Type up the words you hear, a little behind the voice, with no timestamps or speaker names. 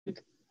I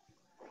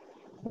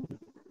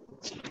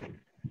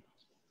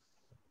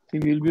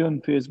think we'll be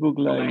on Facebook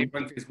Live.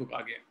 On Facebook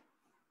again.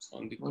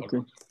 On the call. Okay.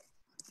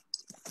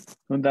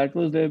 No, that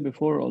was there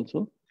before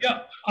also.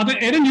 Yeah.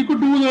 Aaron, you could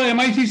do the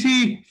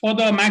MICC for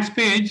the Max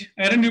page.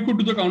 Aaron, you could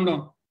do the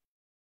countdown.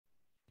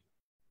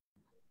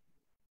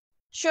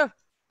 Sure.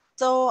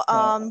 So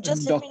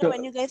just let me know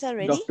when you guys are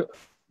ready.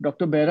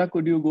 Dr. Behra,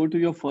 could you go to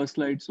your first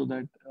slide so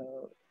that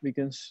we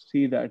can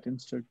see that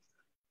instead?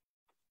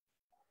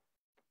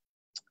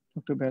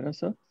 Dr. Behra,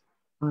 sir?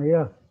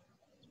 Yeah.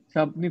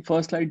 आप अपनी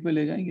first slide पे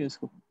ले जाएंगे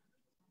इसको?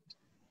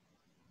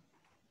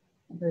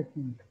 एक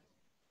minute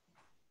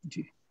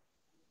ji.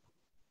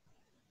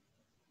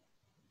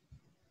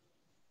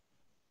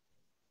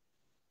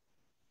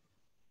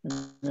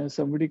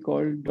 Somebody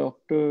called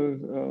Dr.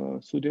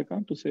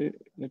 Suryakant to say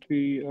that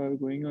we are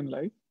going on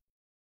live.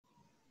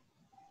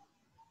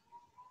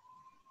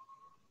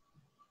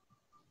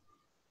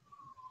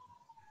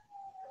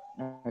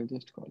 I'll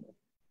just call her.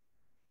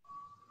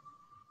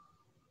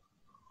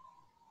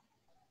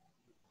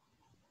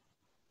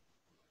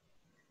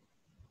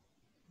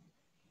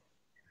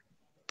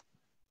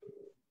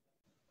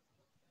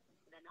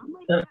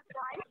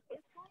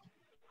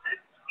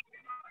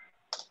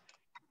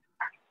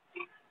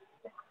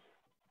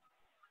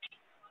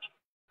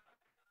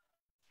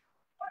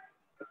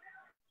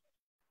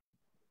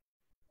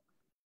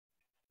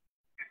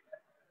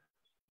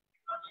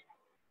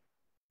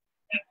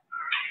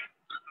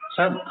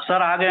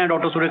 Sir आ गए हैं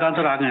doctor Suryakant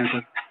sir आ गए हैं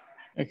सर.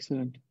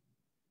 Excellent.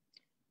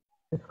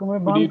 इसको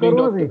मैं बंद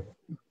करूं अभी?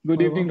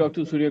 Good evening,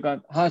 Dr.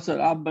 Suryakant. हाँ सर,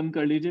 आप बंद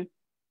कर लीजिए.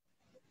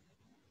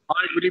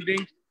 Hi, good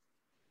evening.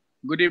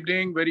 Good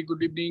evening. Very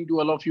good evening to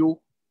all of you.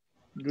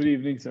 Good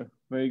evening, sir.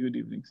 Very good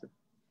evening, sir.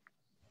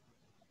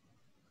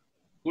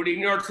 Good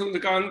evening, Dr.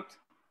 Suryakant.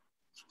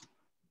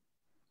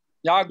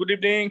 Yeah, good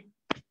evening.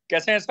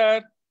 कैसे हैं sir?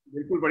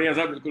 बिल्कुल बढ़िया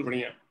sir, बिल्कुल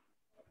बढ़िया.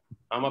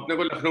 हम अपने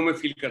को लखनऊ में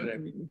फील कर रहे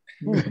हैं.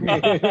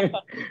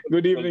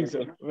 Good evening,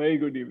 sir. Very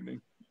good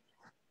evening.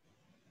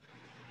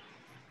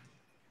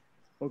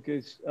 Okay.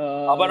 We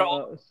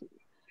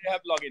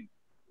have login.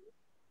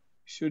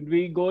 Should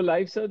we go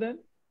live, sir? Then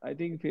I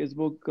think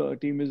Facebook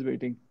team is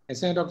waiting.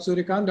 कैसे हैं doctor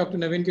Suryakant? Doctor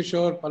Naveen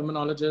Kishore,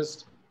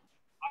 pulmonologist.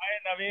 Hi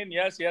Naveen.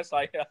 Yes.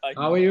 I.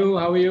 How are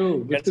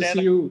you? Good to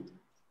see you.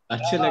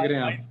 अच्छे लग रहे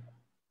हैं आप.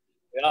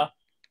 Yeah.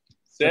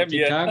 Same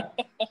here.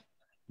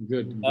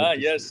 Good.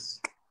 Yes.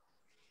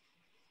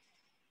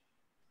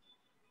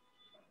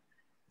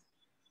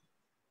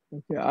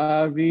 Okay.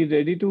 Are we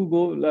ready to go,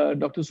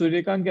 Dr.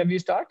 Suryakant? Can we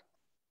start?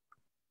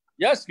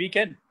 Yes, we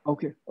can.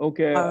 Okay. All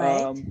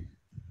right.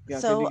 Yeah,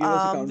 so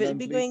countdown, we'll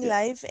be going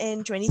live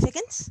in 20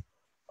 seconds.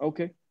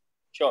 Okay.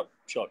 Sure.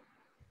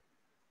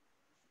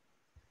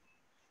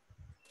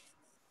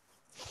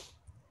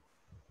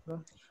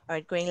 All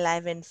right, going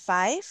live in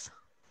 5,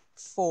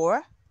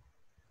 4,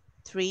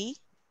 3,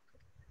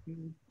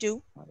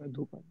 2.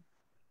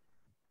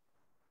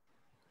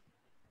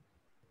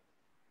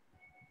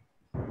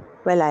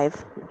 We're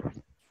live.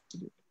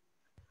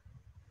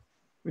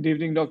 Good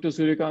evening, Dr.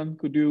 Suryakant.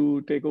 Could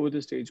you take over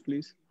the stage,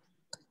 please?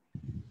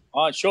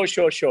 Sure.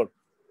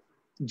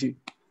 Ji.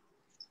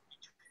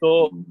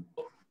 So,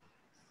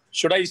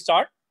 should I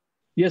start?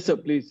 Yes, sir,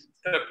 please.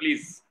 Sir,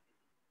 please.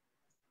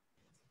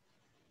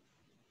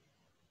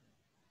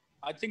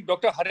 I think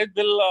Dr. Harit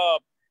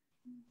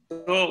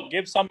will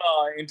give some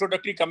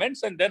introductory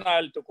comments and then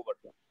I'll take over.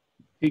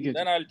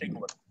 Then I'll take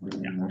over.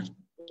 Yeah.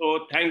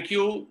 So thank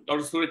you,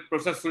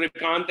 Professor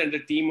Suryakant and the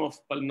team of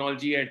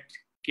pulmonology at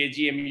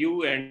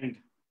KGMU and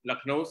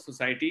Lucknow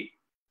Society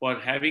for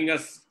having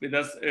us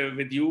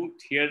with you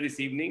here this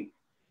evening.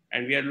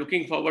 And we are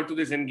looking forward to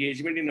this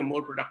engagement in a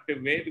more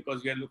productive way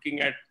because we are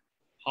looking at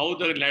how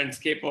the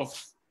landscape of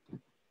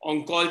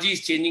oncology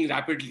is changing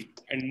rapidly.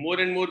 And more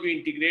we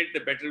integrate,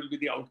 the better will be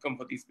the outcome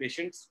for these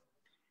patients.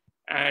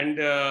 And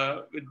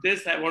with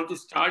this, I want to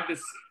start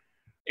this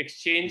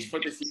exchange for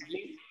this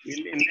evening.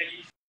 In the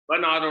next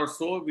 1 hour or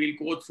so, we'll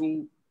go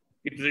through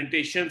the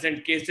presentations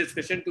and case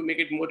discussion to make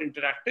it more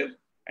interactive.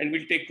 And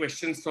we'll take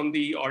questions from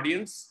the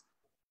audience.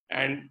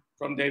 And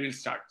from there, we'll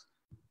start.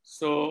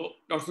 So,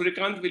 Dr.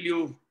 Suryakant, will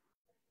you?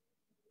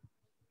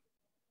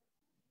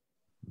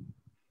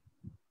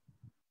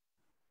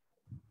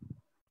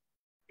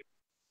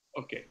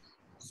 Okay.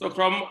 So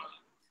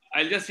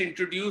I'll just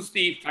introduce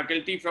the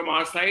faculty from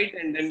our side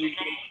and then we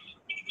can.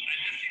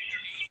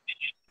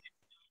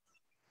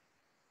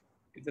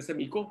 Is there some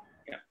echo?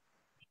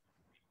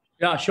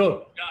 Yeah,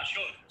 sure.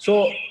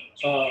 So,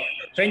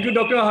 thank you,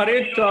 Dr.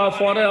 Harit,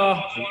 for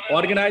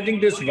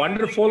organizing this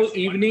wonderful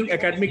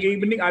academic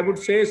evening, I would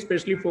say,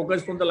 especially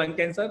focused on the lung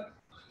cancer.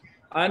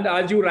 And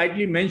as you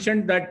rightly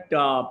mentioned that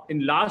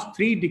in last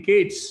 3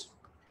 decades,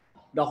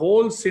 the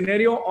whole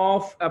scenario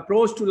of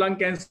approach to lung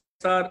cancer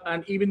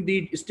and even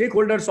the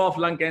stakeholders of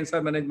lung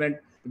cancer management,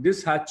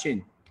 this has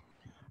changed.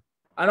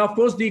 And of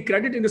course, the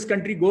credit in this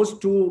country goes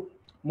to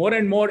more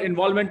and more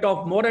involvement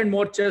of more and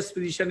more chest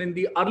physicians in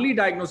the early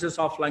diagnosis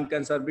of lung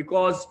cancer,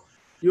 because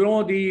you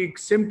know, the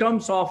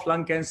symptoms of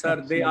lung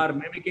cancer, they are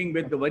mimicking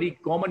with the very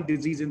common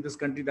disease in this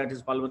country, that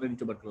is pulmonary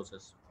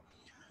tuberculosis.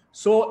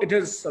 So it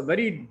is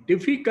very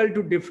difficult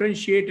to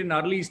differentiate in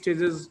early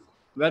stages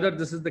whether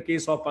this is the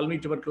case of pulmonary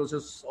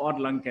tuberculosis or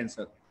lung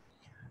cancer.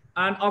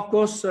 And of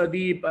course,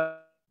 the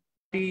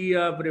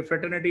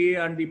fraternity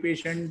and the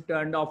patient,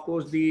 and of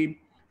course the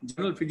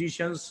general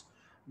physicians,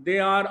 they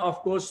are of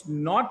course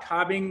not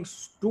having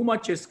too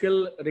much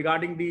skill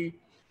regarding the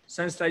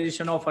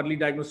sensitization of early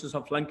diagnosis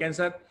of lung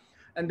cancer,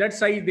 and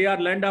that's why they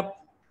are end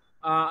up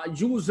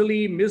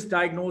usually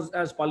misdiagnosed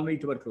as pulmonary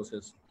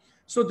tuberculosis.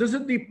 So this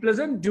is the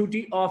pleasant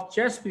duty of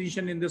chest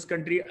physician in this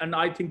country, and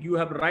I think you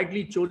have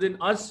rightly chosen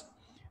us,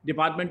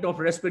 Department of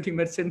Respiratory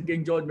Medicine,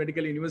 King George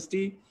Medical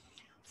University,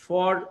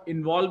 for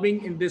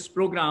involving in this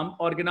program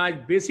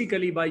organized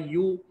basically by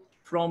you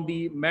from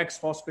the Max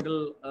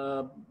Hospital,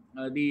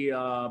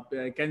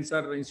 the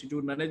Cancer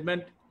Institute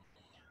Management.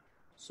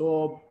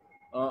 So,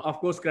 of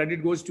course,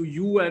 credit goes to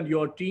you and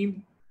your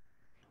team.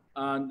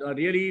 And I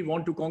really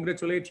want to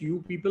congratulate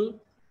you people.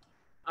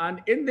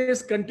 And in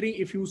this country,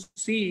 if you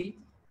see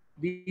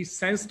the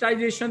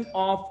sensitization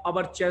of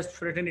our chest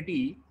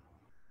fraternity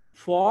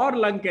for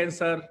lung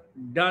cancer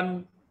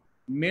done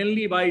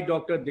mainly by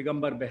Dr.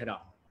 Digambar Behra.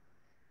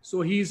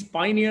 So he's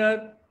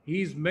pioneer,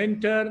 he's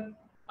mentor,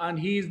 and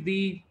he's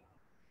the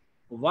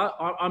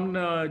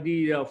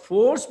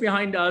force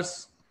behind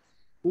us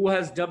who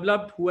has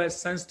developed, who has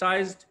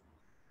sensitized,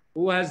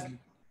 who has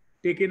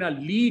taken a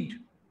lead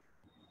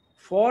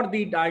for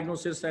the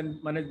diagnosis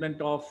and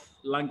management of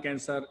lung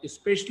cancer,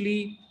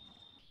 especially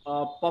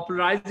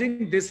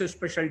popularizing this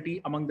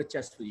specialty among the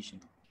chest physician.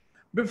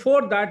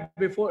 Before that,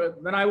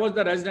 when I was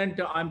the resident,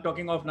 I'm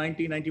talking of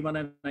 1991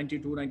 and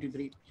 92,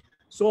 93.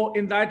 So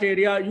in that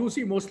area, you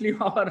see mostly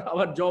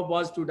our job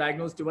was to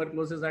diagnose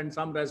tuberculosis and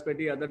some other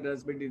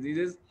respiratory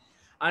diseases.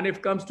 And if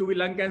it comes to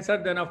lung cancer,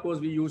 then of course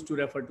we used to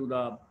refer to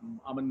the,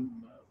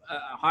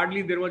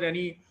 hardly there was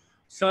any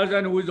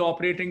surgeon who is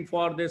operating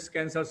for this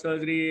cancer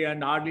surgery,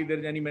 and hardly there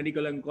is any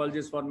medical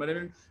oncologist for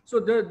management. So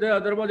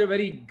there was a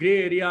very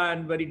gray area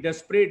and very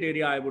desperate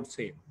area, I would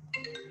say.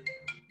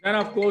 And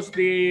of course,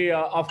 the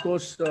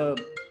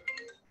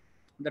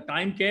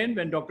time came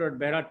when Dr.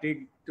 Behra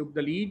took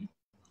the lead.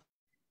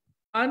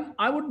 And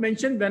I would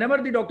mention, whenever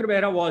the Dr.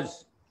 Behra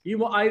was,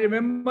 I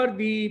remember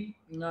the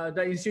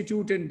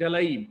institute in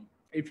Delhi.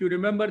 If you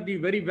remember the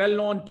very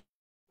well-known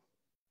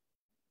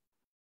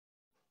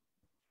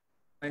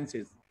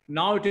sciences,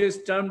 now it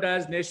is termed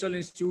as National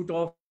Institute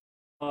of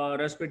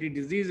Respiratory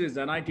Diseases,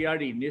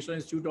 NITRD, National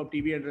Institute of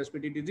TB and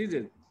Respiratory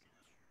Diseases.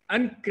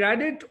 And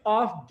credit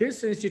of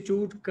this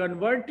institute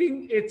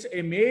converting its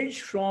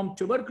image from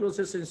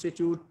Tuberculosis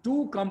Institute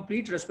to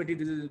complete respiratory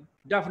disease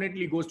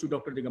definitely goes to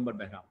Dr. Digambar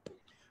Behra.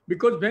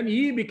 Because when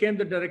he became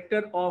the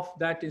director of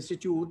that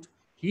institute,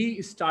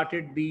 he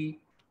started the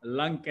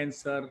lung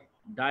cancer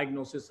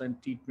diagnosis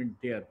and treatment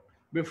there.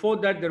 Before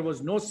that, there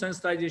was no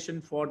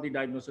sensitization for the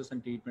diagnosis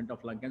and treatment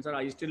of lung cancer.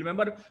 I still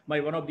remember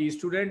one of the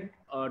students,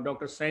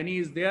 Dr.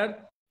 Saini, is there,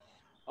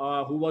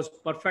 who was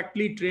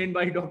perfectly trained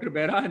by Dr.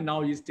 Behra, and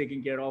now he's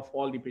taking care of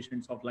all the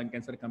patients of lung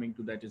cancer coming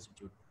to that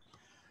institute.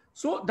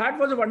 So that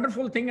was a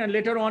wonderful thing. And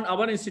later on,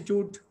 our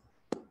institute,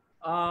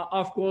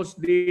 of course,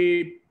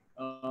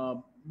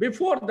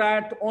 before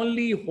that,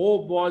 only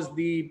hope was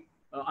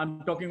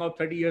I'm talking of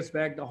 30 years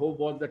back, the hope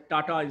was the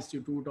Tata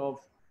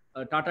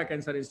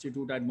Cancer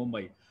Institute at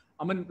Mumbai.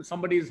 I mean,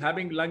 somebody is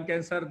having lung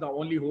cancer, the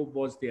only hope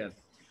was there.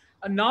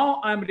 And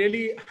now I'm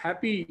really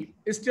happy.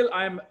 Still,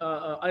 I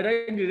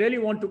really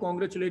want to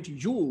congratulate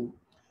you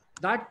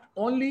that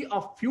only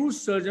a few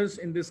surgeons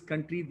in this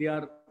country, they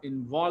are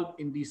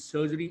involved in the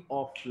surgery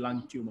of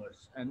lung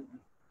tumors and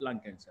lung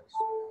cancers.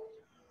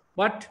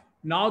 But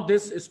now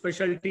this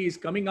specialty is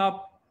coming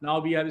up. Now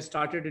we have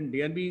started in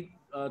DNB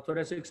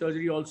thoracic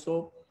surgery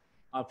also.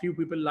 A few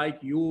people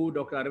like you,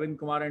 Dr. Arvind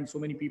Kumar, and so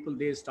many people,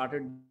 they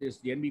started this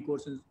DNB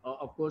courses,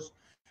 of course.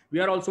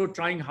 We are also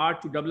trying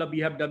hard to develop. We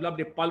have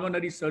developed a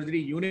pulmonary surgery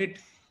unit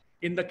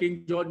in the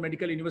King George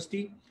Medical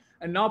University.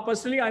 And now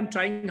personally, I'm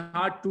trying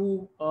hard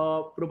to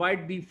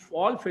provide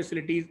all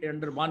facilities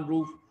under one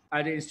roof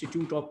at the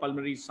Institute of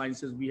Pulmonary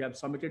Sciences. We have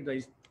submitted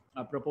the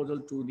proposal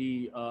to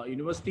the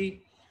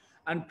university.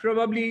 And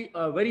probably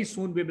very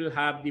soon we will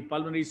have the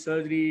pulmonary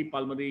surgery,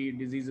 pulmonary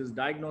diseases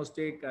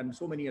diagnostic, and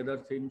so many other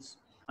things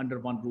under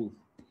one roof.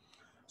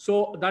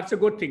 So that's a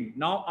good thing.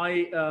 Now,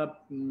 I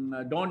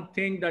don't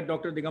think that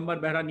Dr. Digambar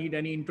Behra need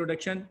any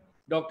introduction.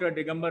 Dr.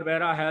 Digambar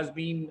Behra has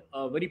been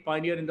a very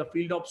pioneer in the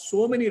field of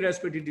so many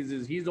respiratory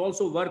diseases. He's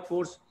also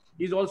workforce.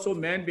 He's also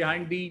man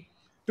behind the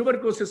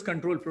tuberculosis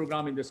control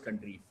program in this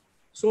country.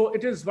 So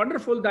it is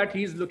wonderful that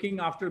he's looking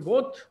after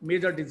both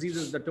major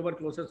diseases, the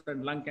tuberculosis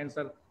and lung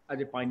cancer,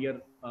 as a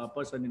pioneer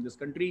person in this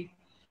country.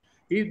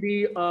 He's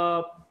the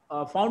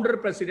founder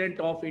president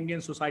of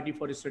Indian Society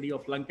for the Study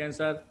of Lung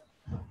Cancer.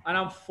 And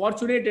I'm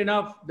fortunate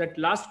enough that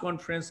last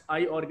conference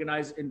I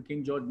organized in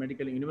King George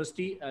Medical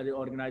University as the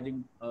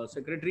organizing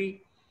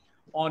secretary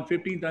on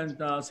 15th and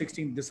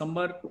 16th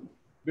December.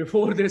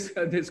 before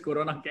this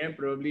Corona came,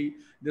 probably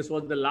this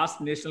was the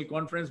last national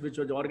conference which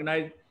was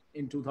organized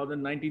in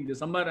 2019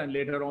 December, and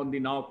later on the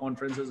now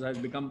conferences has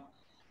become,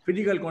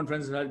 physical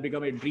conferences has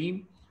become a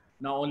dream.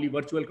 Now only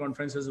virtual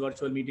conferences,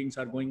 virtual meetings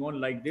are going on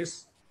like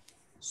this.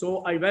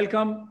 So I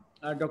welcome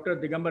Dr.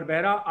 Digambar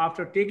Behra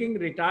after taking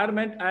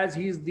retirement, as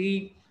he is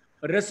the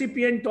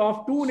recipient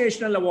of 2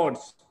 national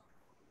awards,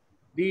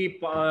 the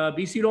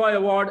BC Roy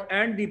Award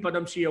and the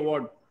Padam Shri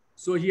Award.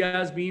 So he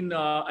has been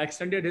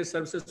extended his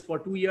services for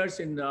 2 years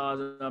in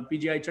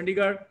PGI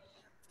Chandigarh.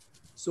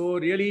 So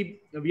really,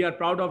 we are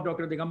proud of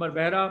Dr. Digambar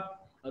Behra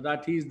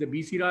that he is the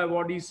BC Roy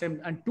awardee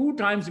and 2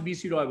 times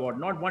BC Roy Award,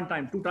 not 1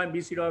 time, 2 times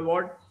BC Roy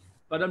Award,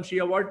 Padam Shri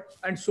Award,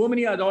 and so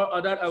many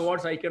other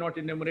awards I cannot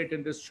enumerate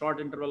in this short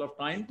interval of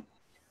time.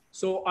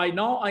 So I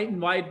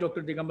invite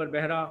Dr. Digambar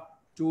Behra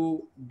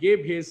to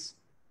give his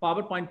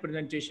PowerPoint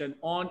presentation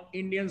on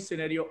Indian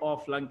scenario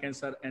of lung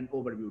cancer and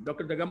overview.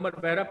 Dr.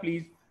 Digambar Behra,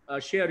 please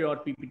share your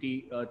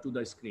PPT to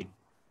the screen.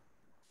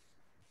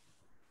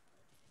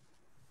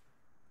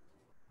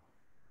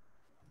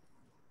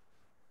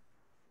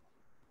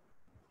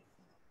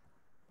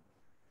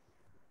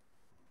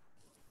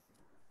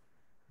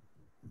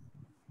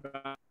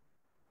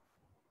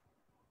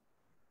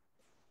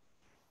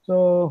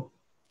 So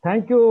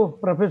thank you,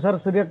 Professor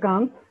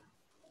Suryakant,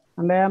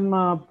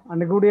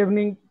 and good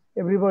evening,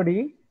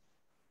 everybody.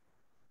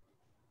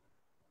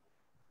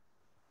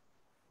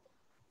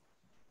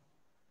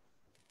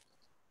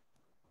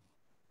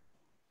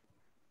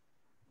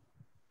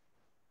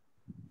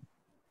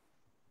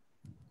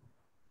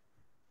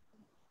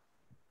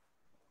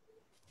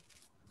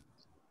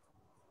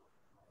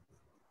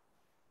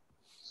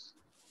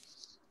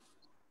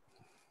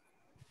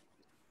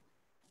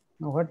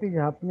 Now, what is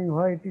happening?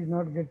 Why it is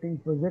not getting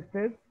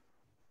projected?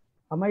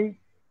 Is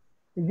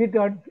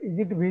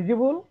it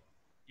visible?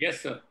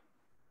 Yes, sir.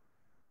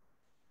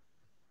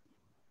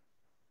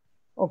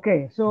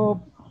 Okay,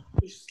 so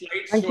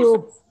thank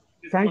you.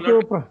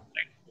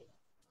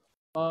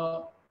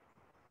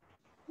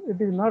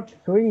 It is not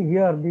showing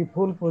here the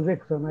full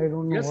projection. I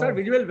don't know. Yes, why. sir,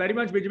 visible, very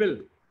much visible.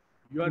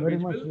 You are very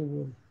visible. Much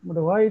visible.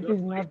 But why it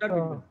is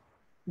not?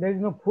 There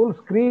is no full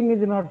screen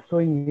is not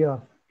showing here.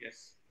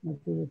 Yes. I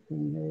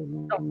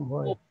don't know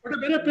why.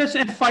 Press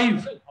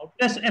F5.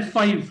 Press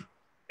F5.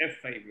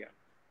 F5, yeah.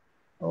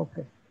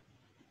 Okay.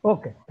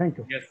 Okay. Thank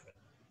you. Yes, sir.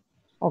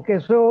 Okay.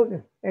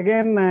 So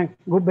again,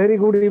 very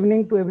good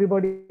evening to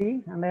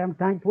everybody, and I am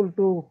thankful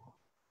to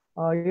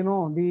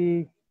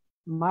the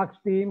Marks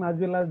team as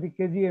well as the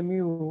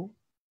KGMU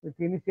with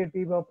the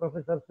initiative of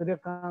Professor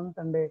Suryakant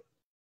and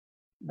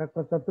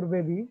Dr.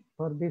 Chaturvedi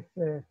for this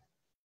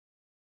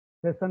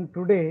session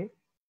today.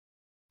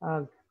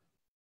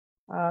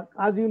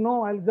 As you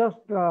know, I'll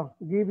just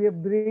give a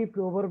brief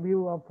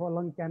overview of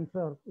lung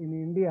cancer in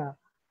India.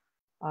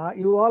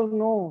 You all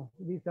know,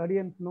 this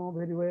audience know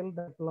very well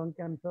that lung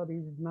cancer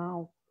is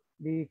now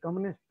the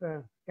commonest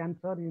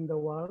cancer in the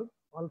world.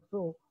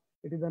 Also,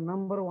 it is the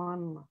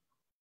 #1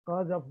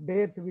 cause of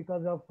death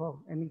because of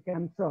any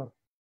cancer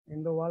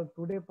in the world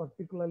today,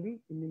 particularly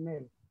in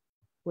male.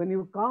 When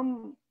you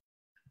come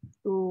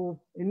to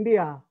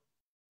India,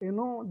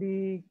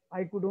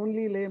 I could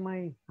only lay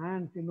my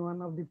hands in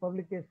one of the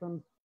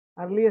publications,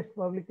 earliest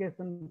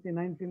publications in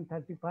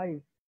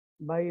 1935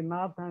 by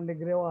Nath and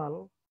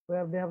Grewal,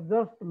 where they have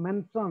just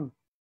mentioned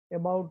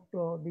about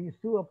the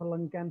issue of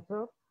lung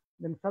cancer.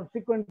 Then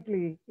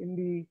subsequently in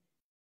the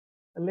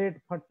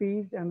late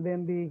 40s and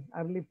then the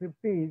early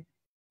 50s,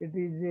 it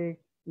is a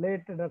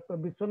late Dr.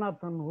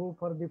 Viswanathan who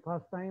for the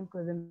first time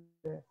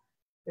presented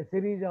a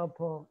series of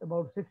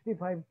about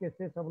 65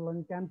 cases of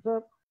lung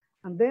cancer.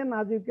 And then,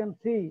 as you can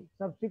see,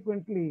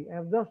 subsequently, I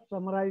have just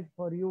summarized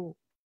for you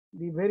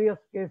the various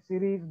case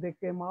series. They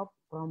came up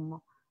from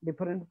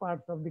different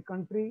parts of the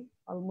country,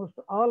 almost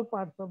all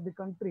parts of the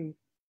country.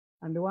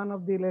 And one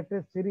of the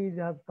latest series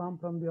has come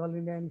from the All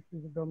India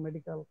Institute of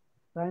Medical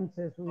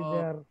Sciences, with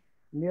their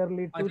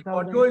nearly 2,000.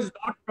 Audio is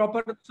not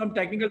proper. Some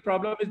technical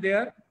problem is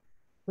there.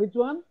 Which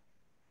one?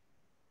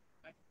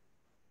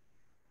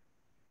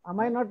 Am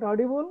I not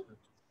audible?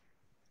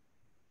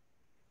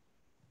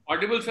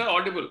 Audible, sir,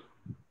 audible.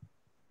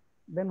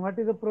 Then what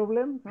is the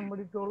problem?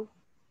 Somebody told.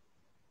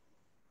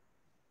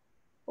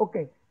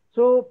 Okay,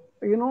 so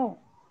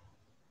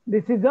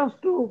this is just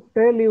to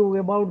tell you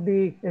about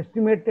the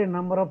estimated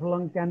number of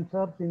lung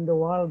cancers in the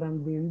world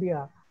and in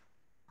India.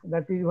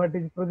 That is what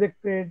is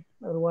projected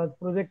or was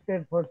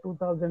projected for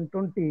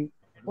 2020.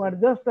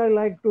 But just I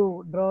like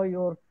to draw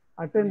your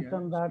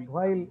attention that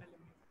while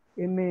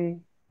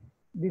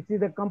this is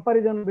the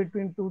comparison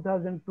between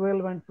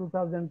 2012 and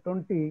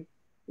 2020.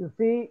 You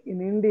see,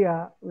 in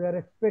India, we are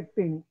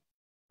expecting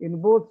in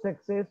both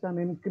sexes an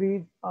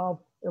increase of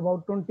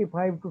about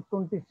 25 to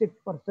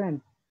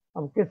 26%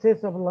 of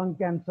cases of lung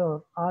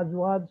cancer, as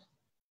was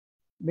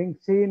being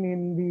seen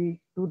in the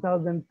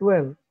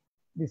 2012.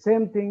 The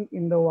same thing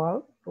in the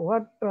world. So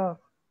what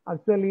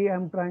actually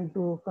I'm trying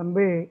to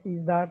convey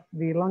is that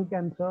the lung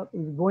cancer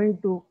is going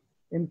to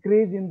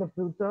increase in the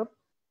future.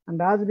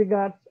 And as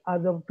regards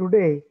as of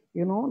today,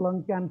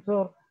 lung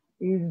cancer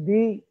is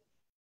the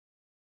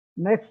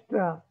next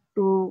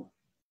to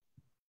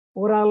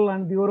oral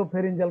and the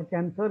oropharyngeal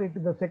cancer. It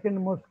is the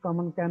second most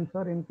common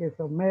cancer in case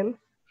of males.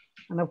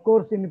 And of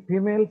course, in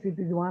females, it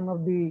is one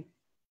of the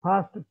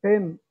first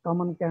 10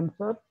 common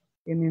cancers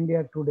in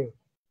India today.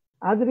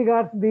 As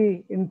regards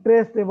the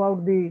interest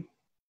about the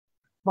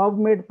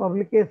PubMed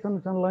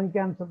publications on lung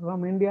cancer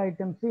from India, I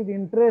can see the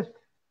interest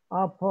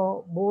of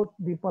both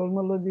the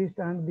pulmonologist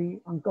and the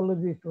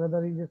oncologist,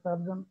 whether he is a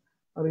surgeon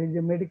or he is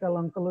a medical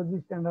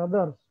oncologist and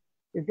others.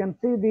 You can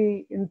see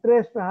the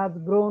interest has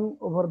grown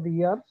over the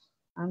years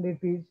and it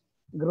is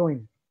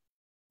growing.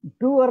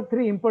 2 or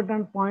 3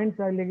 important points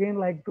I'll again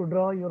like to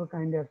draw your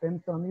kind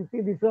attention. You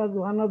see, this was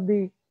one of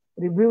the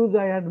reviews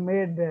I had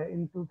made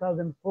in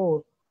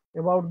 2004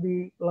 about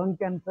the lung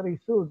cancer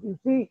issues. You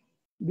see,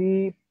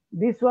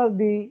 this was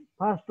the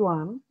first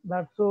one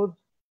that shows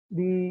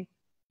the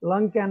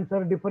lung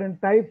cancer,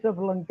 different types of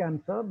lung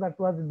cancer. That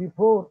was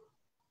before,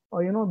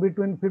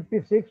 between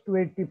 56 to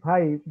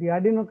 85. The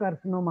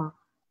adenocarcinoma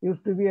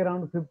used to be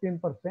around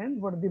 15%,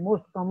 but the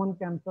most common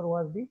cancer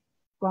was the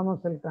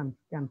squamous cell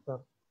cancer.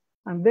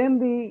 And then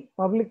the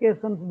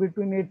publications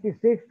between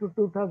 86 to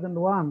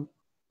 2001,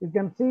 you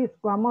can see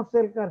squamous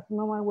cell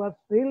carcinoma was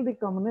still the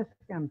commonest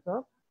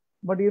cancer,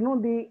 but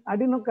the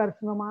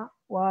adenocarcinoma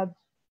was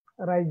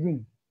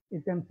rising.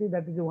 You can see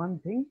that is one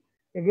thing.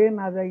 Again,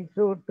 as I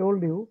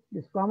told you,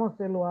 the squamous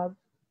cell was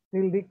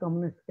still the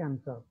commonest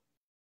cancer.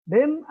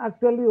 Then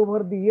actually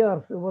over the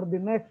years, over the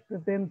next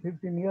 10,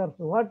 15 years,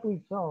 what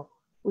we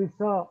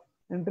saw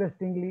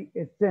interestingly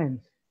a change.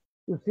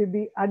 You see,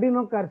 the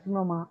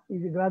adenocarcinoma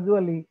is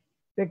gradually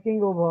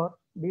taking over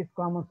the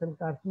squamous cell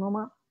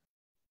carcinoma,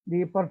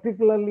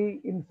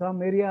 particularly in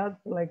some areas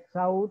like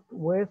south,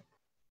 west.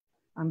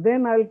 And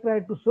then I'll try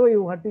to show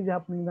you what is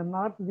happening in the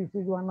north. This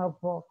is one of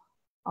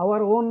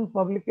our own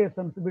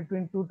publications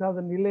between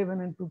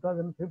 2011 and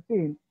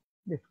 2015.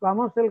 The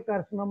squamous cell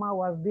carcinoma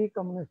was the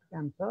commonest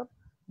cancer.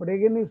 But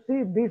again, you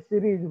see this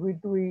series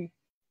which we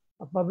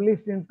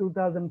published in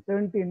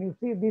 2017, you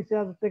see this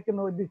has taken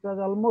over, this was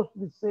almost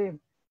the same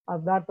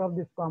as that of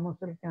the squamous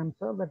cell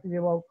cancer, that is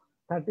about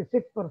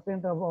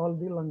 36% of all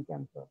the lung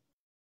cancer.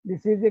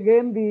 This is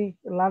again the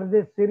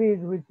largest series,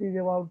 which is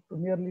about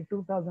nearly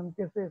 2,000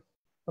 cases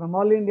from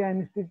All India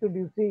Institute.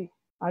 You see,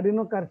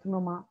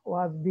 adenocarcinoma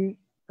was the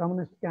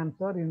commonest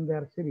cancer in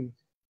their series.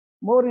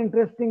 More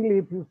interestingly,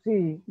 if you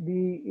see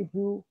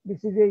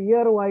this is a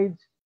year-wise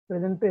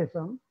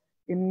presentation.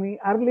 In the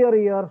earlier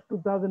years,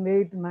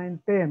 2008, 9,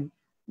 10,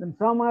 then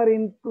somewhere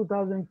in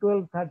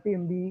 2012,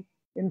 13, the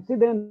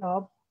incidence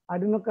of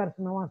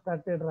adenocarcinoma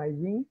started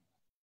rising.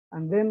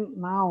 And then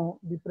now,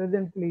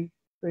 presently,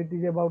 so it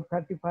is about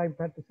 35,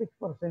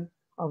 36%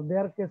 of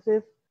their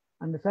cases.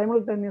 And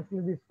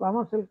simultaneously, the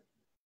squamous cell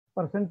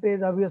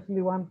percentage,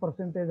 obviously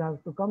 1% has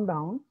to come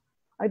down.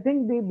 I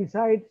think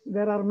besides,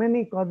 there are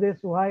many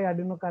causes why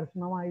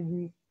adenocarcinoma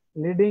is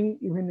leading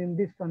even in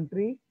this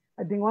country.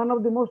 I think one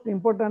of the most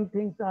important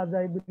things, as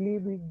I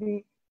believe, is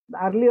the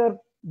earlier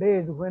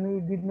days when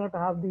we did not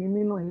have the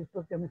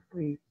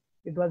immunohistochemistry.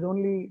 It was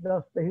only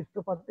just the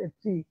histopath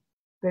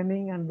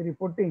staining and the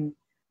reporting.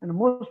 And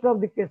most of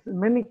the cases,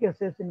 many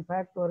cases, in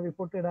fact, were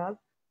reported as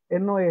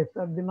NOS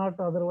or did not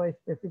otherwise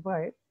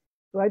specified.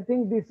 So I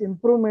think this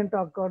improvement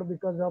occurred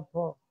because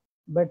of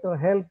better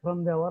help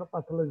from our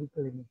pathology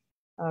clinic,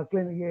 our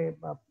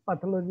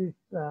pathology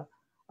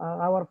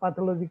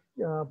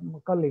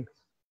colleagues.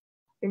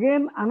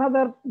 Again,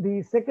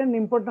 the second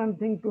important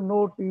thing to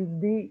note is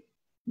the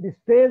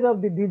stage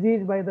of the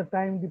disease by the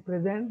time they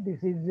present.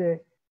 This is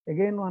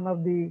again one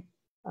of the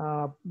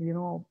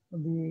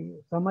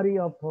the summary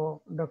of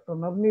Dr.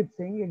 Navneet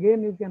Singh.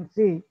 Again, you can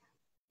see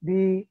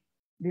the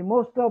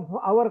most of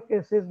our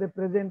cases, they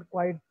present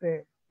quite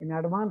in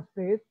advanced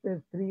stage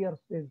 3 or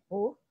stage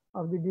 4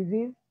 of the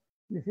disease.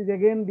 This is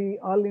again the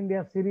All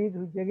India series,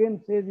 which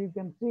again says you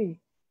can see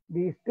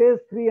the stage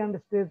 3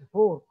 and stage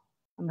 4.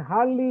 And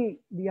hardly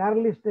the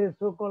early stage,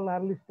 so-called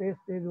early stage,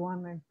 stage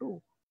 1 and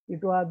 2,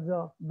 it was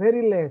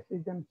very less.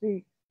 You can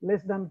see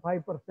less than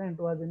 5%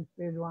 was in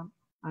stage 1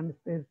 and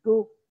stage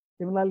 2.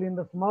 Similarly, in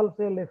the small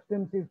cell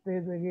extensive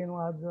stage, again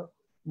was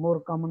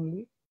more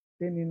commonly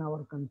seen in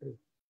our country.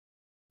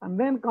 And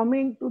then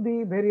coming to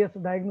the various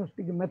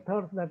diagnostic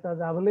methods that are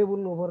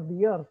available over the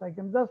years, I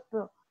can just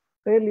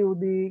tell you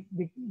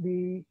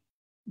the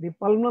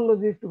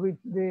pulmonologist which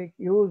they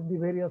use the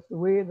various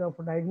ways of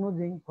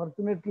diagnosing.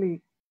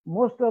 Fortunately,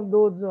 most of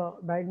those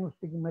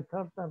diagnostic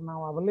methods are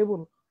now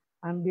available,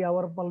 and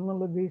our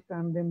pulmonologists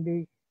and then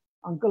the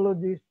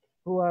oncologists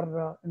who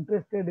are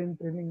interested in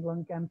treating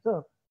lung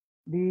cancer,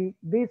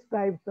 these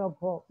types of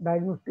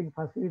diagnostic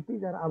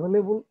facilities are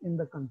available in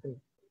the country.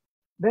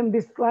 Then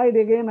this slide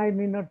again, I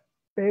need not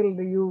tell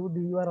you,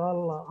 you are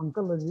all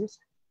oncologists.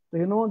 So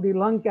you know the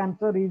lung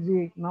cancer is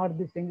not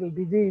the single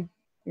disease.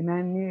 In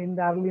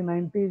the early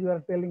 90s, we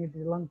are telling it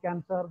is lung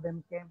cancer,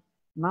 then came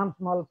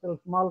non-small cell,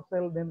 small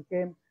cell, then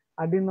came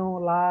adeno,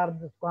 large,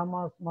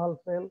 squamous, small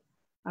cell.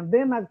 And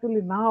then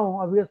actually now,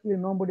 obviously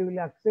nobody will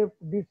accept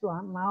this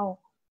one. Now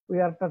we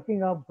are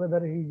talking of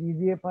whether he is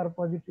EGFR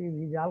positive,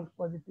 he is ALK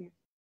positive,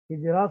 he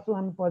is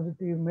ROS1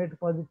 positive, MET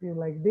positive,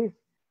 like this.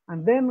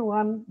 And then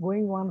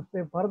going one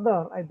step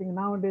further, I think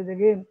nowadays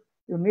again,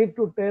 you need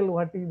to tell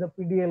what is the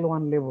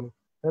PDL1 level,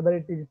 whether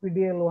it is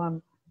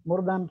PDL1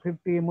 more than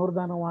 50, more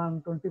than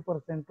 1,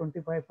 20%,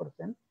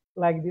 25%,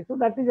 like this. So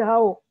that is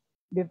how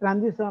the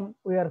transition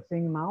we are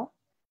seeing now.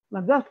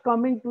 Now just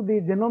coming to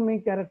the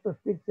genomic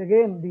characteristics,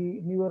 again,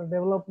 the newer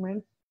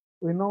developments,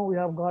 we know we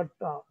have got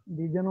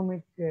the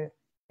genomic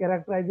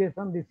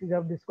characterization. This is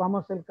of the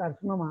squamous cell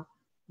carcinoma,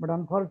 but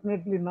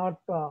unfortunately not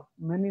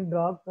many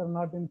drugs are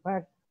not, in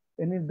fact,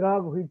 any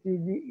drug which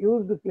is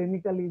used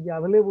clinically is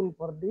available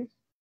for this.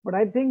 But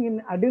I think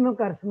in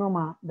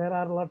adenocarcinoma, there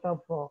are a lot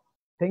of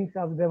things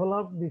have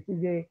developed. This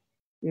is a,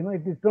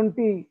 it is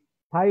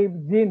 25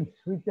 genes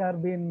which are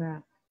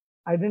being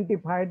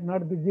identified,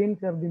 not the genes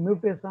of the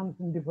mutations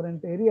in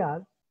different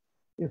areas.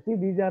 You see,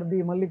 these are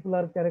the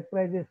molecular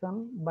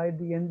characterization by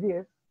the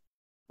NGS,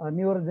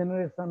 newer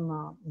generation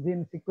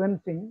gene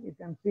sequencing. You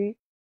can see,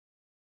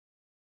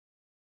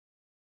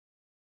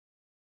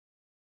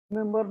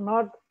 remember,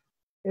 not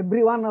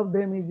every one of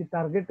them is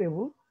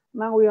targetable.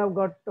 Now we have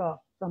got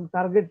some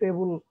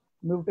targetable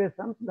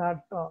mutations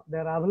that they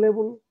are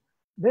available.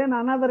 Then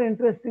another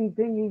interesting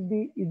thing is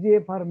the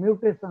EGFR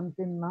mutations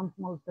in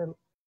non-small cell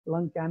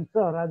lung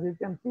cancer. As you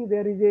can see,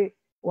 there is a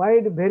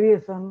wide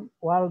variation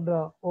world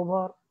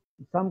over.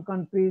 Some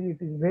countries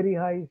it is very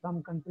high,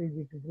 some countries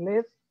it is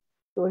less.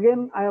 So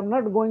again, I am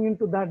not going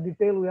into that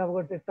detail. We have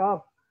got a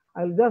talk.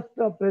 I'll just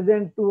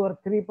present 2 or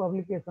 3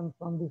 publications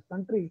from this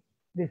country.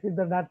 This is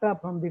the data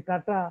from the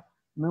Tata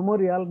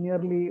Memorial,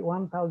 nearly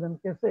 1,000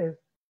 cases.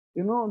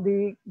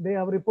 They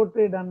have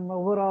reported an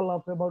overall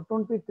of about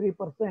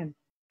 23%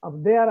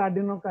 of their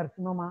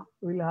adenocarcinoma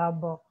will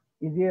have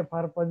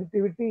EGFR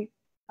positivity.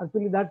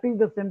 Actually, that is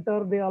the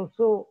center. They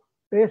also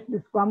test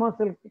the squamous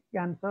cell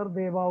cancer.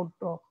 They about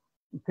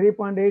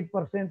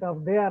 3.8%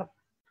 of their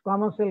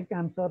squamous cell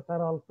cancers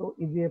are also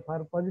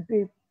EGFR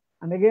positive.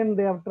 And again,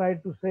 they have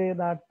tried to say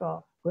that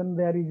when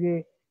there is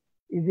a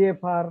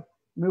EGFR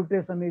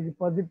mutation is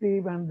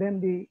positive, and then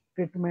the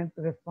treatment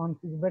response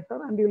is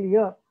better. And you'll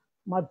hear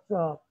much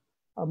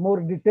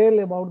more detail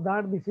about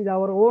that. This is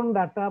our own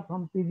data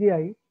from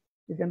PGI.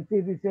 You can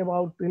see this is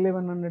about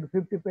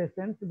 1150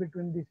 patients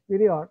between this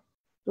period.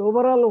 So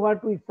overall,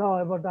 what we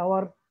saw about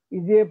our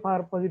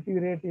EGFR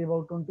positive rate is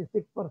about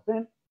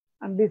 26%.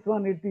 And this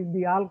one, it is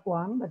the ALK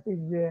one, that is,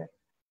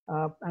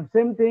 and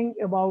same thing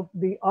about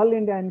the All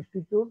India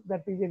Institute,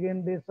 that is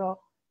again, they saw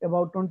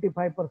about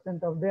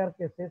 25% of their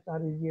cases are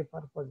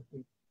EGFR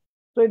positive.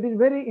 So it is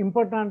very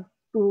important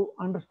to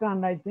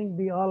understand, I think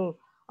all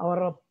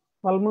our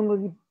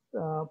pulmonology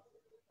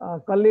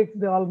colleagues,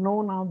 they all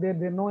know now that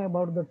they know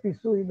about the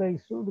tissue is the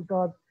issue,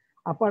 because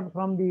apart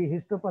from the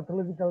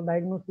histopathological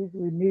diagnosis,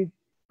 we need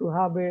to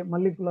have a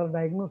molecular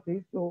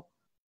diagnosis.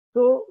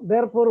 So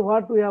therefore,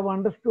 what we have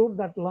understood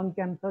that lung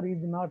cancer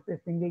is not a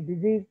single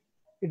disease.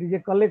 It is a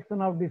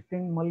collection of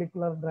distinct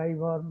molecular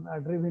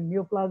driven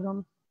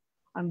neoplasms.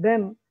 And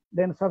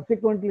then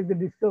subsequently the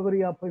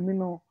discovery of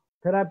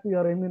immunotherapy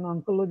or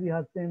immuno-oncology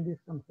has changed this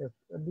concept,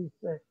 this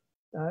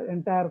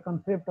entire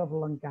concept of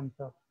lung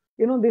cancer.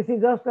 This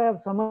is just, I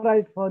have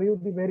summarized for you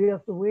the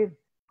various ways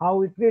how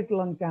we treat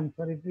lung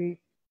cancer.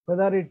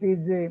 Whether it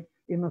is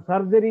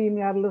surgery in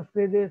early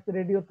stages,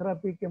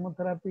 radiotherapy,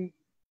 chemotherapy,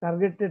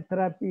 targeted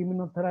therapy,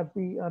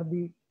 immunotherapy, or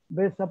the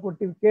best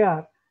supportive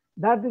care.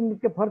 That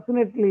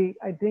fortunately,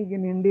 I think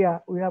in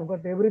India, we have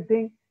got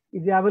everything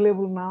is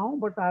available now,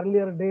 but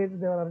earlier days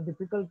there are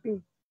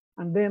difficulties.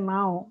 And then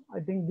now,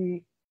 I think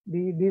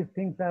these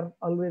things are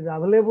always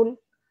available.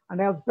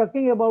 And I was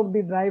talking about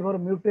the driver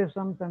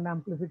mutations and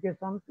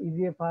amplifications,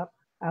 EGFR,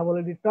 I have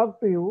already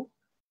talked to you.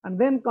 And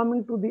then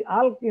coming to the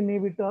ALK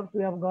inhibitors,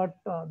 we have got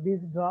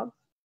these drugs.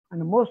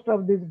 And most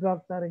of these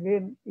drugs are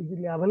again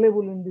easily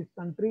available in this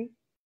country.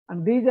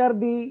 And these are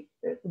the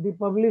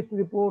published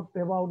reports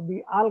about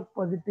the ALK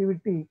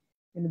positivity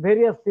in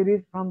various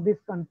series from this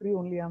country.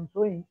 Only I'm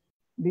showing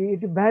it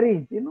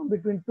varies,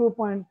 between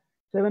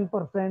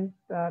 2.7%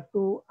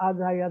 to as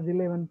high as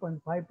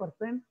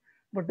 11.5%.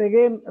 But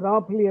again,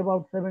 roughly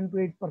about 7 to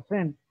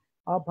 8%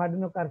 of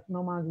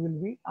adenocarcinomas will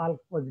be ALK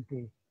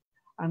positive.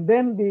 And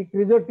then the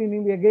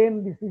crizotinib,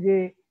 again, this is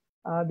a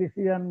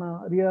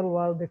real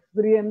world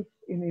experience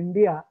in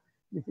India.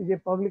 This is a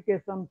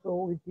publication, so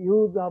with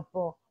use of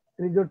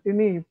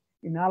crizotinib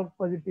in ALK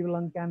positive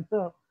lung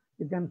cancer,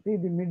 you can see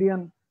the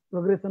median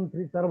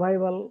progression-free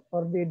survival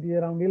for the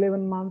around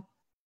 11 months,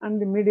 and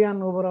the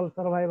median overall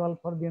survival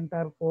for the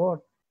entire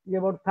cohort is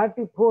about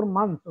 34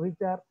 months,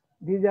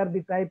 these are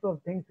the type of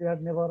things we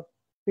had never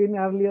seen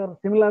earlier.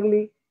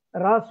 Similarly,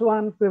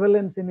 ROS1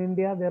 prevalence in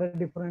India, there are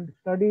different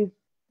studies.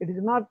 It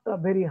is not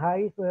very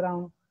high, so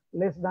around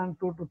less than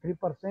 2 to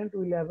 3%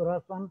 will have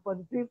ROS1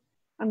 positive.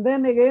 And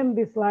then again,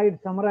 this slide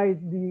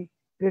summarizes the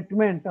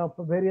treatment of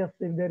various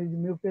things. There is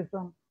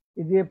mutation,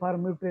 EGFR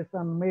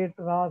mutation, MET,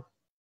 ROS,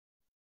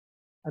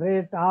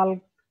 RET,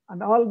 ALK,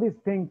 and all these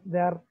things, they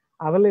are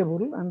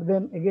available. And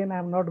then again, I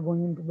am not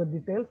going into the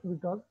details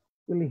because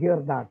will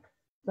hear that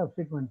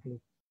subsequently.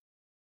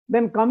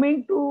 Then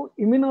coming to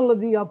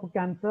immunology of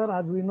cancer,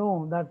 as we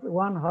know that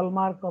one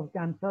hallmark of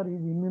cancer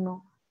is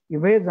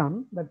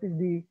immunoevasion. That is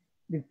the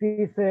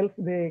T cells,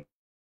 they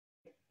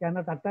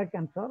cannot attack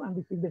cancer, and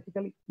this is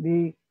basically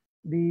the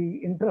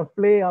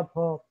interplay of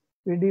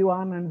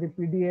PD1 and the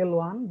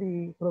PDL1,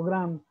 the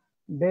program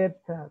death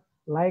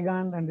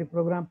ligand and the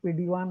program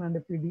PD1 and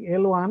the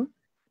PDL1.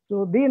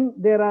 So then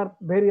there are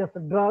various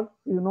drugs.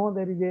 You know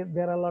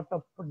there are a lot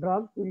of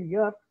drugs. We'll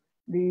hear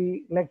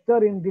the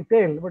lecture in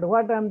detail, but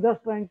what I'm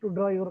just trying to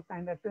draw your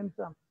kind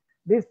attention.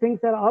 These things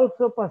are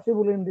also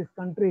possible in this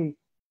country.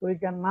 So we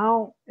can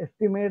now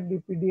estimate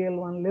the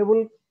PDL1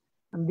 levels,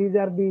 and these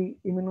are the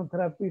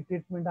immunotherapy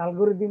treatment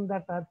algorithm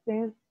that has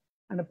changed.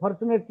 And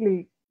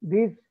fortunately,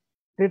 these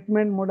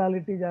treatment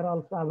modalities are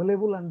also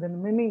available, and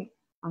then many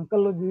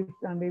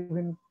oncologists and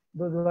even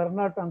those who are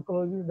not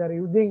oncologists, they are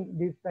using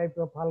this type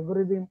of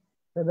algorithm,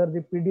 whether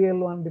the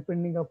PDL1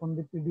 depending upon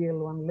the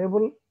PDL1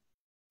 level.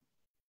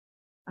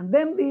 And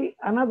then the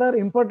another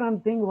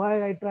important thing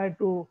why I try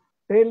to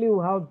tell you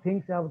how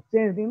things have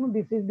changed. You know,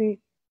 this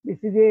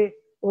is a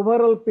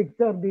overall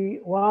picture. The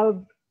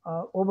world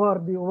over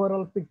the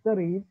overall picture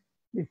is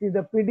this is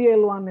the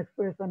PDL1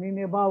 expression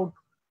in about,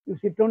 you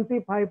see,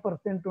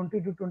 25%,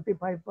 20 to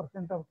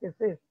 25% of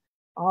cases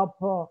of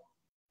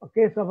a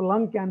case of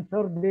lung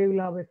cancer, they will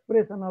have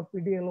expression of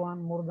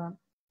PDL1 more than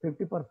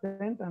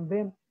 50%, and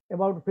then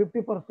about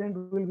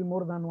 50% will be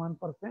more than 1%,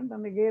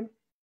 and again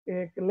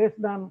less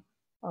than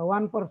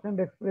 1%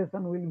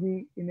 expression will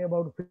be in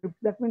about 50.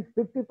 That means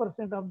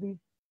 50% of the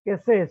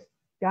cases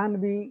can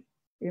be,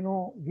 you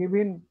know,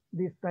 given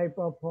this type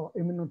of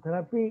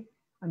immunotherapy.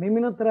 And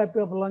immunotherapy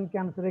of lung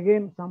cancer,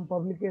 again, some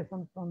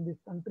publications from this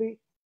country,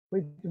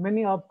 which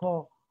many of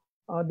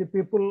the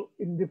people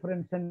in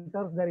different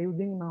centers, they're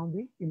using now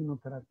the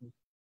immunotherapy.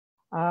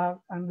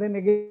 And then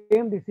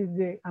again, this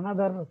is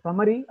another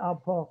summary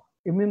of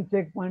immune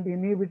checkpoint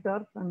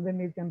inhibitors. And then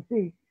you can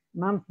see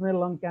non-small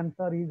lung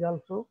cancer is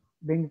also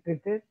being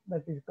treated,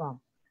 that is calm.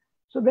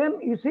 So then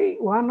you see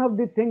one of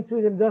the things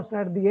which is just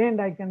at the end,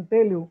 I can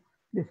tell you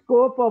the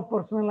scope of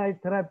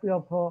personalized therapy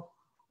of for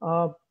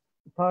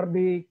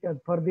the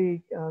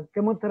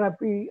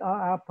chemotherapy,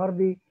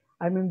 the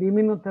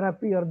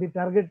immunotherapy or the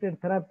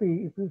targeted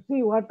therapy. If you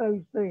see what I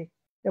will say,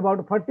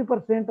 about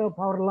 40% of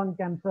our lung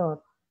cancer,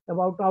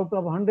 about out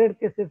of 100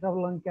 cases of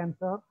lung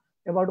cancer,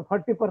 about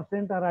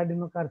 40% are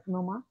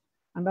adenocarcinoma.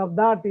 And of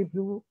that, if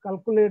you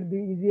calculate the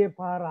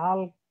EGFR,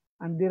 ALK,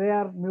 and the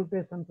rare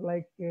mutations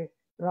like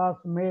ROS,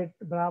 MET,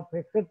 BRAF,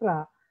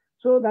 etc.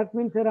 So that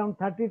means around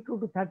 32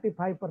 to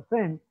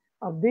 35%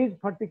 of these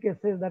 40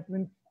 cases, that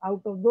means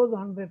out of those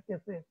 100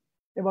 cases,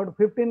 about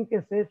 15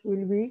 cases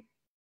will be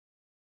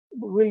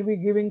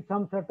giving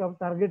some sort of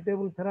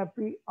targetable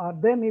therapy. Or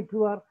then if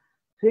you are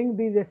seeing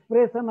this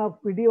expression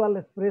of PD-1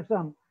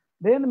 expression,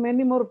 then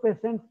many more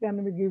patients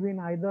can be given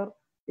either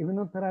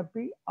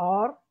immunotherapy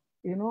or,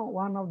 you know,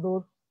 one of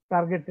those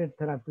targeted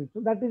therapies. So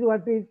that is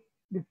what is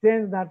the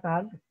change that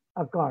has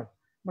occurred.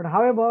 But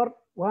however,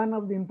 one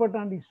of the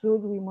important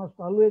issues we must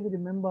always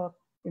remember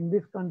in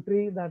this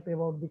country that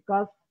about the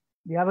cost,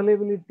 the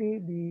availability,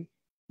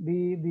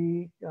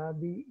 when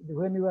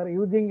you are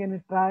using any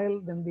trial,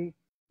 then the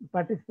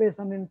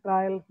participation in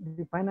trials,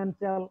 the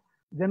financial,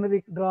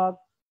 generic drugs,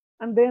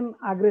 and then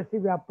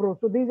aggressive approach.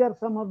 So these are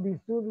some of the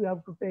issues we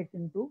have to take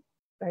into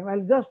time.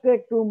 I'll just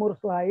take 2 more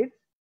slides.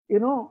 You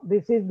know,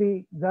 this is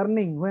the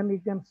journey when you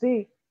can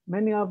see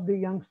many of the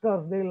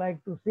youngsters, they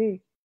like to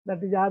see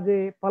that is as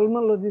a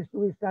pulmonologist,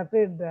 we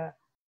started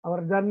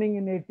our journey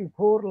in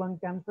 '84, lung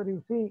cancer.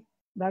 You see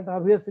that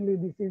obviously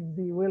this is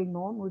the well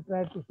known. We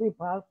try to see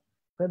first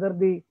whether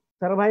the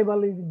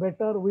survival is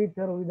better with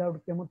or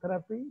without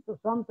chemotherapy. So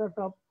some sort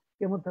of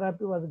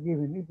chemotherapy was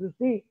given. If you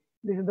see,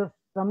 this is the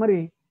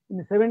summary. In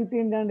the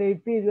 70s and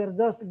 80s, we are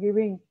just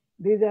giving,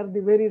 these are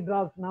the very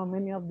drugs. Now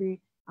many of the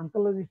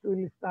oncologists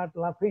will start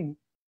laughing.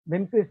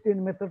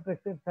 Vincristine,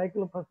 methotrexate,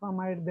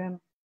 cyclophosphamide, then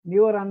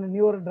newer and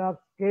newer drugs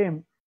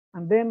came.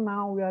 And then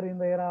now we are in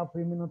the era of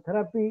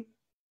immunotherapy.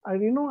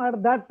 You know,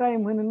 at that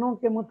time when no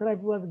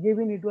chemotherapy was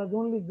given, it was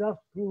only just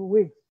few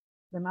weeks.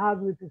 Then as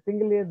with a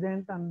single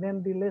agent, and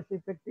then the less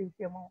effective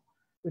chemo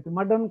with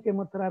modern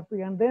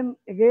chemotherapy. And then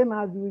again,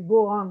 as we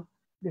go on,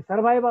 the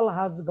survival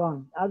has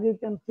gone. As you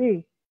can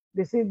see,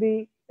 this is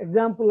the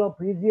example of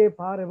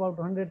EGFR, about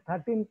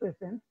 113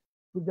 patients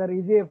which are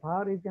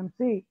EGFR. You can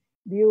see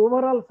the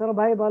overall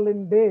survival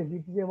in days,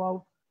 it is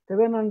about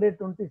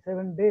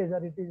 727 days,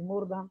 or it is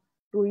more than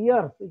 2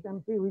 years. You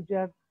can see which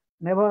had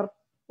never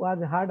was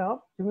heard of.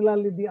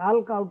 Similarly, the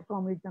ALK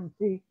outcome, you can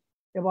see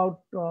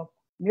about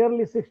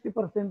nearly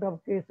 60% of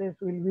cases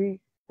will be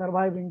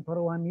surviving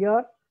for 1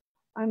 year.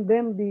 And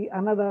then the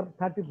another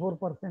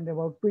 34%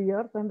 about 2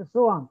 years, and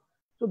so on.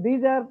 So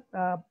these are,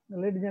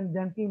 ladies and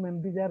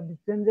gentlemen, these are the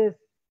changes.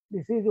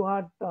 This is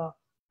what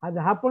has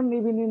happened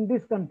even in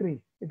this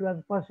country. It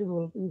was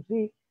possible. You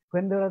see,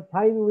 when there are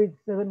 5 weeks,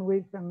 7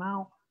 weeks, and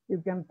now you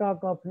can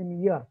talk of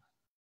in years.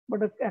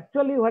 But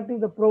actually, what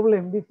is the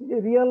problem? This is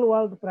a real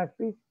world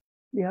practice.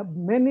 We have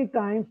many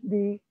times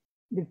the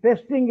the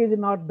testing is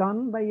not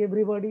done by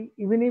everybody.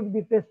 Even if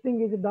the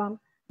testing is done,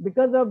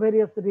 because of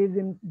various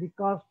reasons, the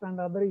cost and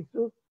other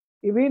issues,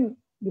 even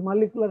the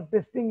molecular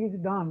testing is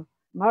done,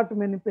 not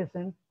many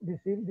patients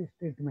receive this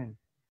treatment.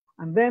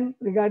 And then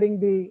regarding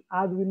the,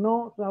 as we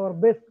know, so our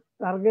best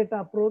target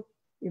approach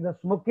is the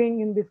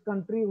smoking in this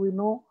country. We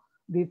know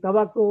the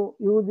tobacco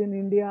use in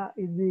India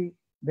is the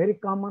very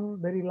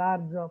common, very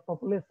large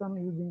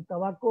population using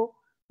tobacco.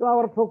 So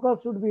our focus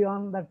should be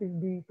on that is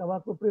the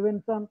tobacco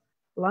prevention.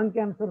 Lung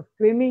cancer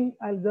screening,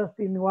 I'll just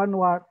in one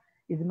word,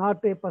 is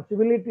not a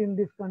possibility in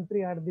this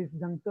country at this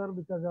juncture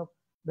because of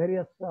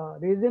various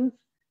reasons.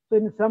 So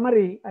in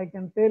summary, I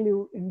can tell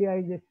you India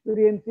is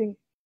experiencing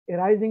a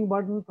rising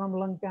burden from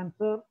lung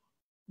cancer.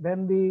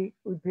 Then we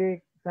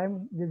take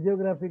time, the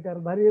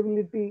geographical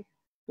variability.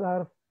 So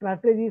our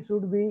strategy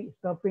should be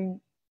stopping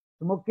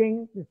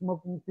smoking, the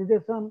smoking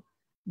cessation.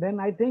 Then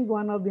I think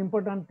one of the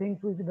important things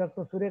which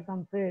Dr.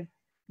 Suryakant said,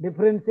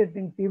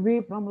 differentiating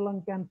TB from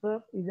lung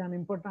cancer is an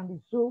important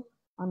issue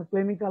on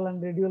clinical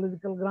and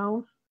radiological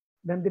grounds.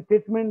 Then the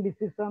treatment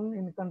decision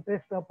in the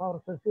context of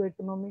our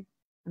socioeconomic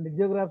and the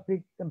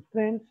geographic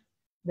constraints,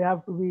 they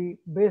have to be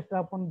based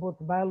upon both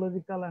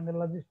biological and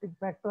logistic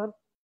factors.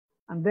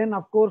 And then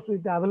of course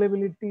with the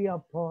availability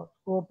of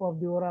scope of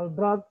the oral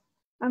drugs,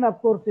 and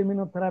of course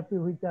immunotherapy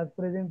which at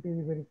present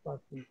is very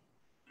costly.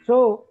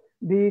 So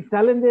the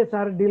challenges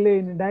are delay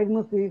in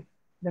diagnosis,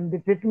 then the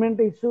treatment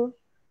issues.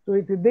 So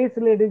with this,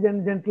 ladies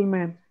and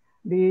gentlemen,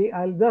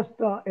 I'll just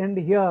end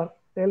here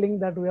telling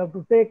that we have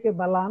to take a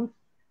balance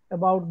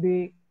about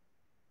the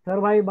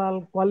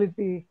survival,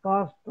 quality,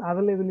 cost,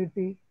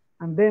 availability,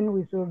 and then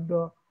we should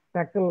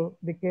tackle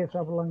the case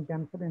of lung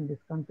cancer in this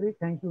country.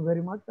 Thank you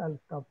very much. I'll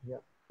stop here.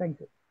 Thank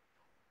you.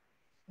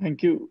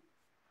 Thank you.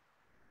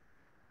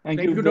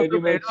 Thank you, Dr.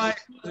 Behra.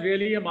 It was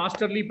really a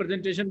masterly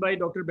presentation by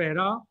Dr.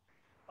 Behra.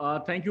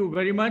 Thank you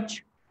very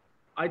much.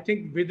 I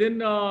think within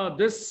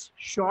this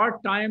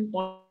short time,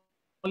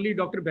 only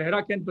Dr.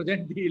 Behra can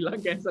present the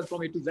lung cancer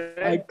from A to Z.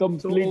 I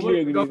completely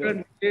agree.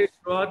 Dr. Nitesh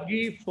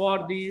Wadgi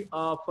for the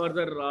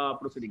further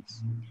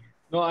proceedings.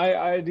 No,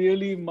 I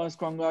really must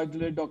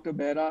congratulate Dr.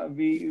 Behra.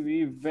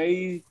 We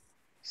very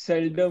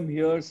seldom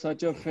hear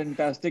such a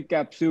fantastic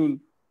capsule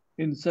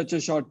in such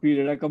a short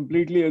period. I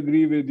completely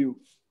agree with you.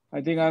 I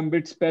think I'm a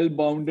bit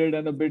spellbounded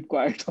and a bit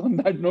quiet on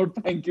that note.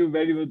 Thank you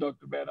very much,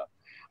 Dr. Behra.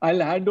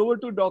 I'll hand over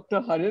to Dr.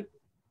 Harit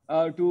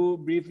to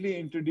briefly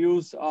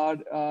introduce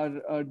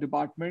our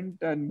department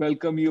and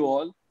welcome you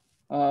all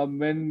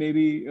when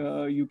maybe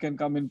you can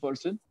come in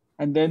person.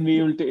 And then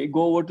we will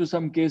go over to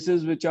some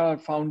cases which are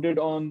founded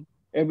on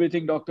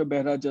everything Dr.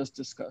 Behra just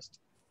discussed.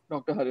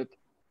 Dr. Harit.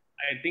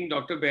 I think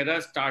Dr.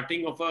 Behra's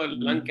starting of a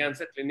lung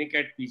cancer clinic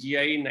at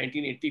PGI in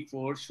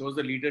 1984 shows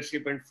the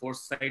leadership and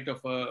foresight of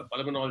a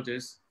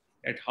pulmonologist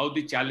at how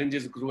the challenge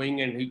is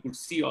growing, and he could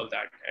see all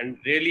that. And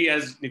really,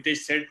 as Nitesh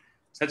said,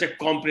 such a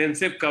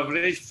comprehensive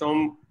coverage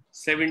from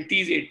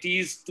 70s,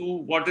 80s to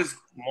what is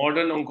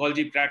modern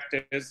oncology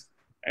practice,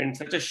 and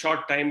such a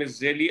short time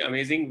is really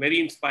amazing,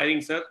 very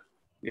inspiring, sir.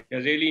 We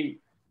are really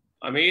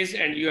amazed,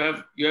 and you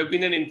have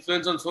been an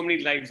influence on so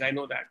many lives. I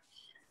know that.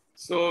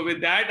 So with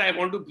that, I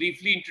want to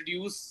briefly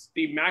introduce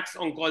the Max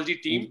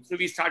Oncology team. So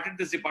we started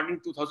this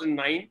department in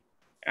 2009,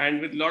 and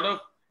with a lot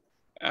of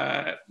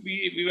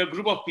we were a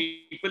group of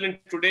people, and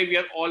today we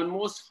are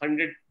almost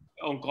 100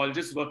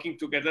 oncologists working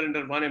together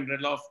under one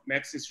umbrella of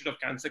Max Institute of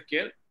Cancer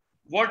Care.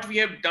 What we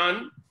have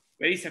done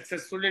very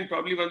successfully, and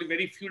probably one of the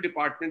very few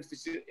departments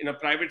which is in a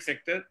private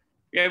sector,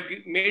 we have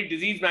made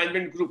disease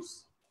management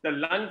groups. The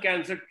lung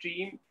cancer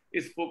team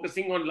is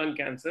focusing on lung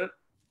cancer.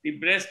 The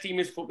breast team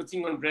is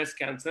focusing on breast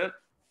cancer.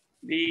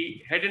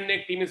 The head and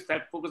neck team is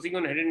focusing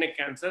on head and neck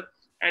cancer.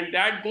 And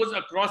that goes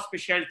across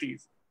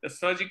specialties. The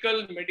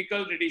surgical,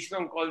 medical, radiation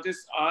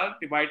oncologists are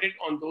divided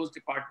on those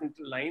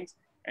departmental lines.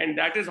 And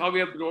that is how we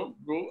have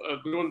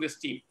grown this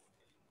team.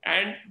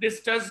 And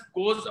this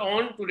goes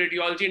on to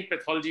radiology and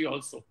pathology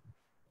also.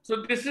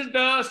 So this is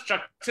the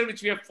structure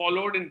which we have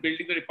followed in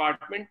building the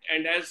department.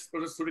 And as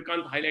Professor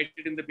Suryakant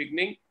highlighted in the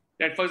beginning,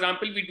 that for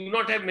example, we do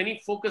not have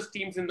many focus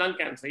teams in lung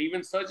cancer.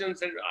 Even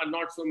surgeons are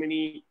not so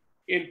many.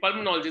 In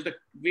pulmonology, the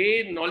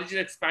way knowledge has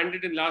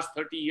expanded in the last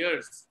 30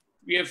 years,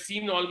 we have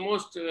seen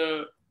almost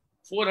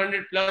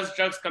 400 plus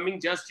drugs coming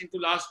just into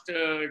last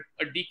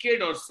a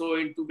decade or so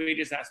into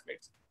various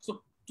aspects.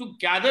 So to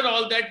gather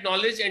all that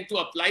knowledge and to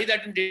apply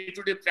that in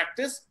day-to-day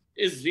practice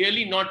is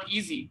really not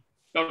easy.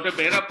 Dr.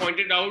 Behra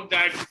pointed out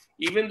that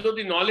even though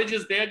the knowledge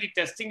is there, the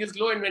testing is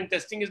low, and when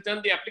testing is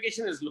done, the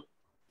application is low.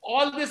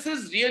 All this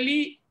is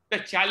really the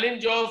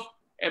challenge of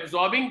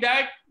absorbing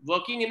that,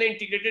 working in an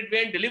integrated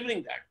way and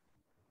delivering that.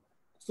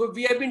 So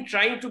we have been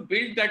trying to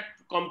build that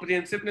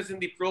comprehensiveness in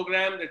the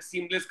program, that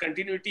seamless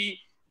continuity.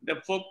 The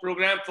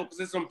program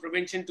focuses on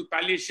prevention to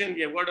palliation.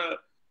 We have got a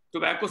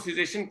tobacco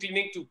cessation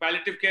clinic to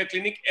palliative care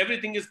clinic.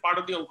 Everything is part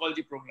of the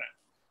oncology program.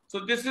 So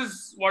this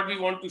is what we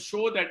want to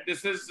show, that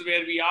this is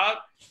where we are.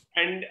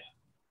 And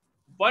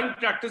one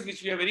practice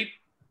which we are very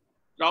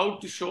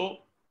proud to show,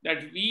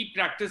 that we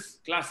practice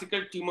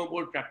classical tumor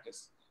board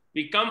practice.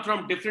 We come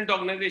from different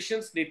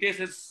organizations. Nitesh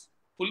has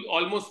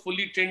almost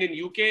fully trained in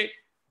UK.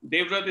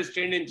 Devrat is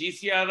trained in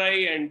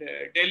GCRI and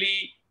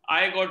Delhi.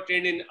 I got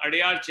trained in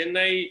Adyar,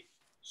 Chennai.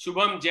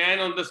 Shubham Jain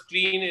on the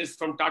screen is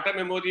from Tata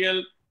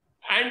Memorial.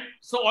 And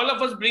so all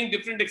of us bring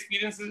different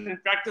experiences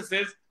and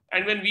practices.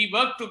 And when we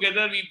work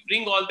together, we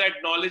bring all that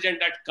knowledge and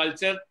that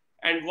culture.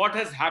 And what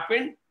has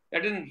happened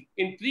that in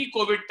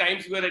pre-COVID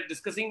times, we were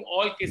discussing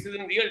all cases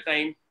in real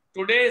time.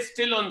 Today,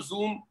 still on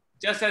Zoom,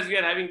 just as we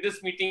are having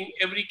this meeting,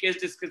 every case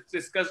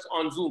discussed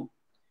on Zoom.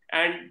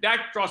 And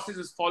that process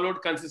is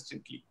followed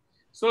consistently.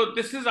 So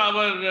this is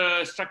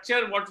our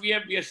structure. What we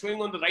are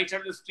showing on the right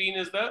side of the screen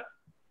is the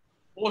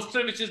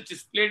poster which is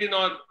displayed in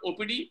our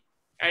OPD.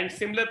 And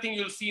similar thing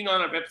you'll see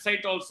on our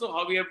website also,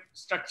 how we have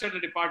structured the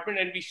department,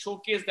 and we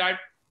showcase that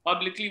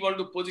publicly, want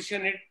to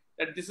position it,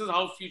 that this is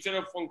how future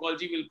of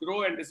oncology will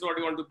grow and this is what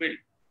we want to build.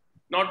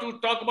 Now to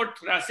talk about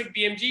thoracic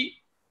DMG,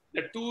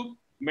 the two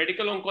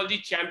medical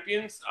oncology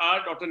champions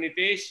are Dr.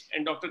 Nitesh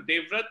and Dr.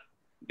 Devrat.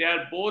 They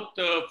are both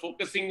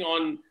focusing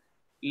on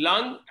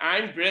lung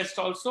and breast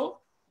also.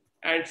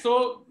 And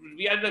so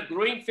we are in the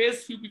growing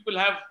phase. Few people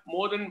have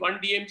more than one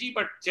DMG,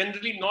 but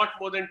generally not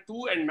more than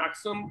two, and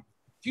maximum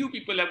few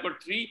people have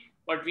got three,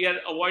 but we are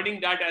avoiding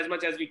that as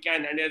much as we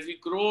can. And as we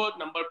grow,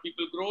 number of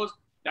people grows,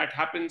 that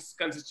happens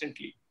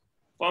consistently.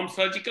 From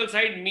surgical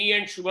side, me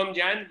and Shubham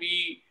Jain,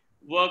 we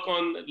work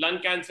on lung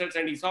cancers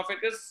and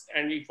esophagus,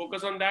 and we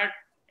focus on that.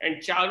 And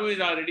Charu is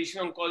our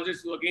radiation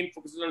oncologist who again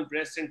focuses on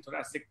breast and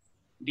thoracic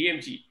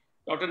DMG.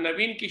 Dr.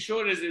 Naveen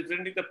Kishore is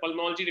representing the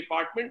pulmonology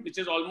department, which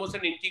is almost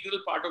an integral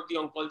part of the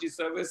oncology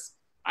service.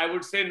 I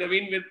would say,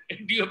 Naveen,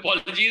 with due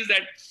apologies,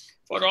 that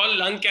for all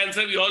lung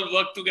cancer, we all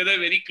work together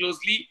very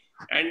closely.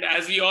 And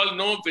as we all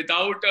know,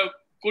 without a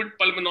good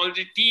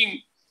pulmonology team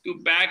to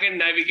back and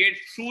navigate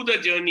through the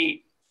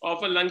journey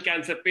of a lung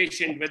cancer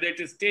patient, whether it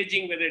is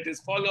staging, whether it is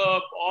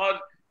follow-up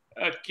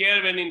or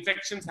care when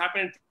infections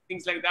happen,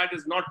 things like that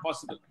is not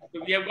possible.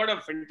 So we have got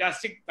a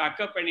fantastic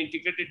backup and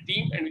integrated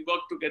team, and we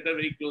work together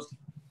very closely.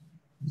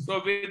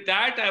 So with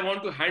that, I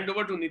want to hand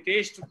over to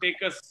Nitesh to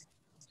take us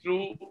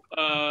through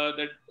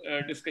the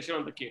discussion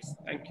on the case.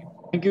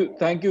 Thank you.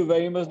 Thank you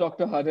very much,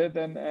 Dr. Harit.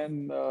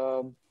 And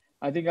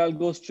I think I'll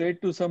go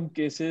straight to some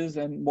cases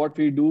and what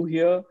we do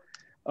here.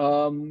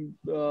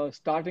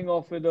 Starting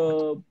off with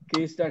a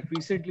case that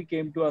recently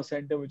came to our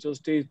center, which was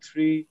stage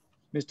 3.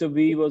 Mr.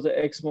 V was an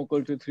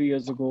ex-smoker till 3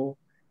 years ago,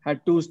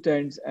 had 2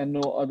 stents and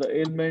no other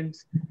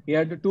ailments. He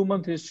had a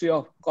 2-month history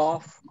of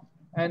cough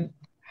and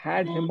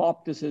had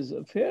hemoptysis,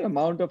 a fair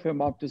amount of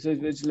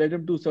hemoptysis, which led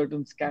him to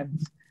certain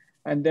scans.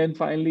 And then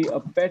finally a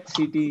PET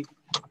CT.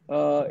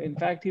 In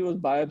fact, he was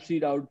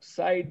biopsied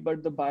outside,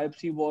 but the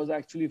biopsy was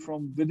actually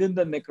from within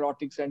the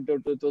necrotic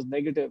center, so it was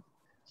negative.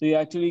 So he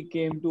actually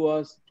came to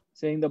us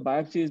saying the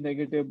biopsy is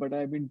negative, but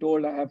I've been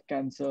told I have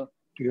cancer.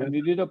 And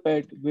we did a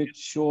PET, which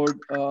showed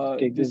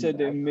this at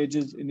the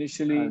images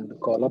initially.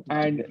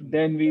 And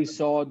then we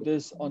saw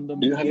this on the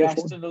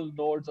mediastinal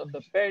nodes on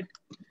the PET.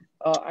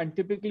 And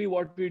typically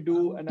what we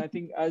do, and I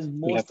think as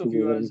most of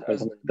you, as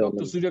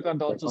Dr.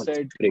 Suryakant also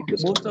said,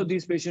 most of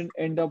these patients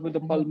end up with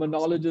a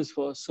pulmonologist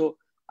first. So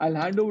I'll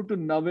hand over to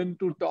Navin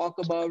to talk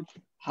about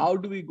how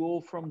do we go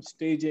from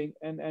staging,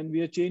 and we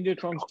have changed it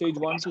from stage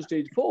 1 to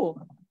stage 4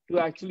 to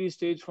actually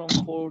stage from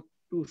 4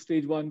 to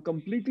stage 1,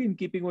 completely in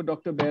keeping what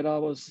Dr. Behra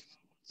was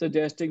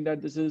suggesting,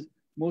 that this is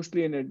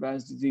mostly an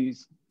advanced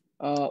disease.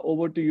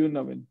 Over to you,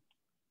 Navin.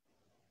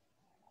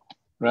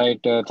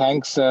 Right.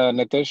 Thanks,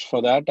 Nitish,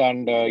 for that.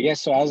 And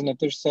yes, so as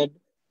Nitish said,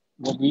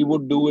 what we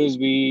would do is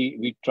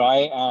we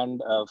try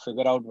and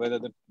figure out whether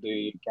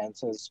the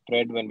cancer is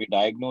spread when we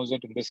diagnose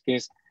it. In this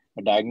case,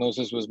 a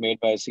diagnosis was made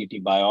by a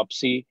CT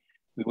biopsy.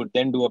 We would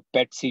then do a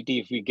PET CT.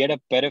 If we get a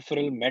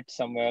peripheral met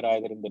somewhere,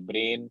 either in the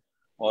brain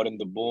or in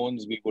the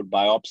bones, we would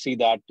biopsy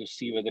that to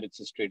see whether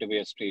it's straight away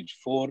a stage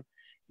 4.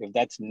 If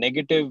that's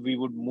negative, we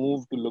would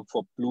move to look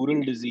for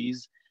pleural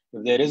disease.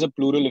 If there is a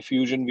pleural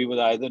effusion, we would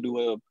either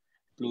do a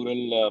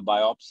pleural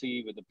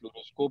biopsy with a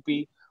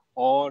pleuroscopy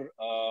or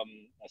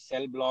a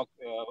cell block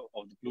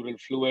of the pleural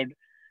fluid.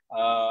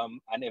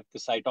 And if the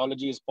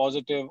cytology is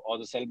positive or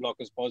the cell block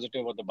is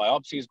positive or the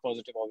biopsy is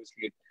positive,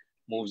 obviously it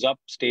moves up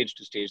stage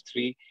to stage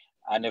 3.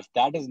 And if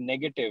that is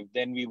negative,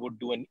 then we would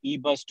do an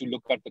EBUS to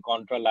look at the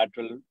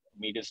contralateral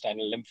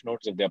mediastinal lymph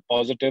nodes. If they're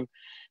positive,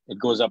 it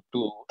goes up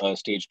to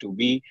stage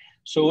 2B.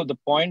 So the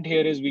point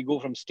here is we go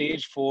from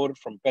stage 4,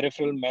 from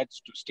peripheral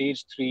mets, to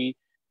stage 3,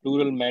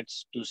 pleural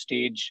mets, to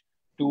stage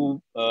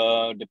 2,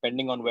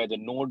 depending on where the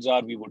nodes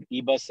are, we would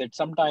EBUS it.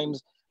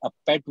 Sometimes a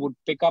PET would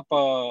pick up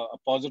a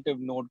positive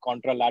node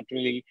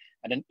contralaterally,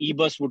 and an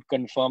EBUS would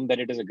confirm that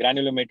it is a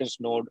granulomatous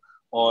node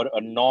or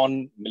a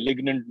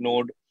non-malignant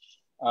node.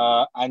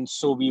 And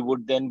so we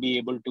would then be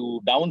able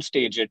to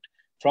downstage it.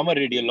 From a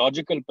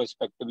radiological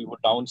perspective, we would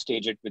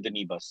downstage it with an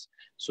EBUS.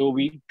 So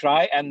we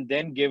try and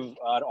then give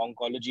our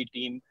oncology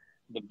team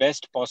the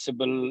best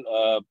possible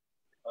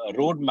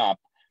roadmap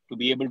to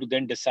be able to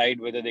then decide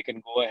whether they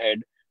can go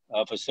ahead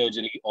for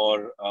surgery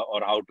or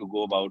how to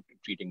go about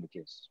treating the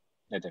case.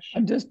 Nitish.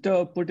 I'm just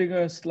putting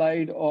a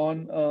slide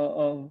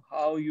on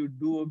how you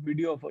do a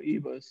video for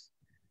EBUS.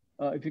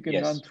 If you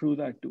can run through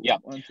that too. Yeah.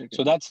 1 second.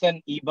 So that's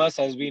an EBUS.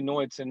 As we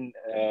know, it's an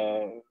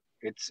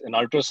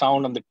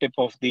ultrasound on the tip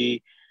of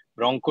the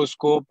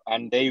bronchoscope,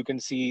 and there you can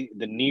see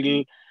the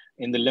needle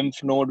in the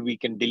lymph node. We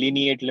can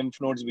delineate lymph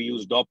nodes. We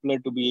use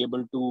Doppler to be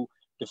able to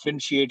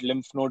differentiate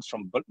lymph nodes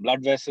from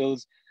blood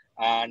vessels.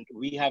 And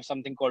we have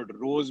something called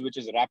ROSE, which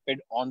is rapid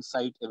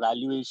on-site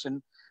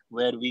evaluation,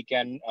 where we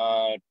can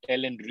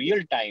tell in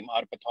real time.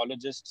 Our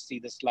pathologists see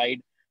the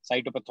slide,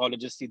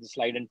 cytopathologists see the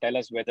slide and tell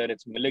us whether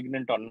it's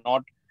malignant or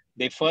not.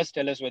 They first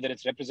tell us whether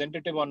it's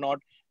representative or not,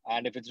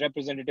 and if it's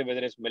representative,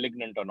 whether it's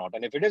malignant or not.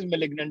 And if it is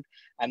malignant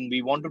and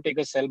we want to take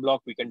a cell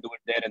block, we can do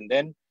it there and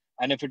then.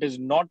 And if it is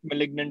not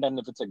malignant and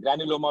if it's a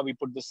granuloma, we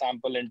put the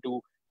sample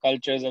into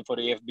cultures for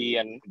AFB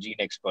and gene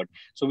expert.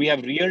 So we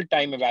have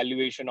real-time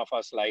evaluation of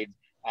our slides,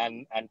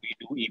 and we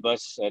do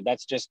EBUS.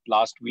 That's just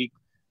last week,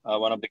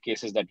 one of the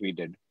cases that we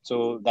did.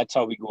 So that's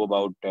how we go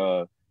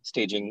about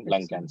staging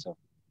lung cancer.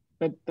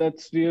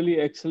 That's really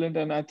excellent.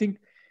 And I think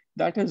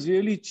that has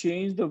really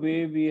changed the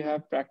way we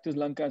have practiced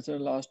lung cancer in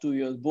the last 2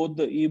 years. Both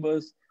the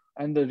EBUS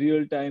and the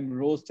real-time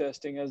ROSE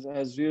testing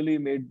has really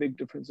made big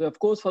difference. Of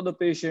course, for the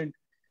patient,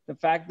 the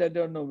fact that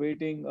they're not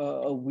waiting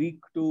a week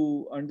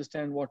to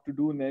understand what to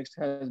do next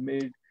has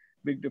made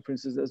big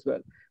differences as well.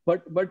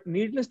 But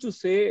needless to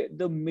say,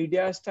 the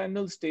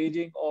mediastinal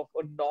staging of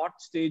a not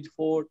stage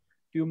 4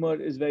 tumor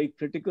is very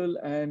critical.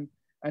 And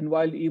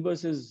while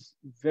EBUS is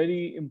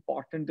very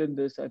important in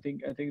this, I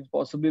think it's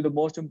possibly the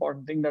most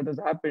important thing that has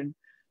happened.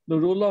 The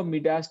role of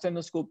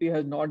mediastinoscopy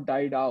has not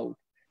died out.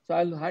 So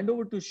I'll hand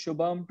over to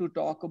Shubham to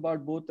talk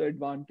about both the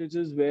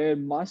advantages where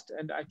must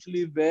and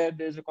actually where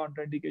there's a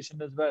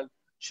contraindication as well.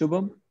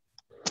 Shubham?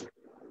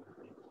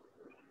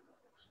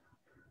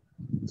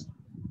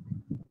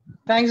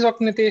 Thanks,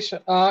 Dr. Nitesh.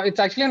 It's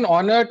actually an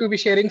honor to be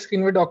sharing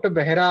screen with Dr.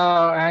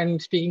 Behera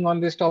and speaking on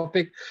this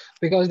topic,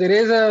 because there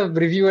is a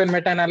review and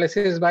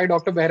meta-analysis by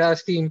Dr.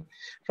 Behera's team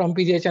from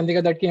PGI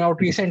Chandigarh that came out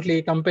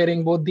recently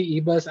comparing both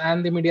the EBUS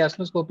and the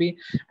mediastinoscopy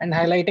and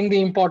highlighting the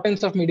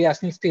importance of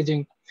mediastinal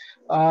staging.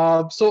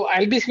 So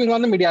I'll be speaking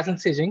on the mediastinal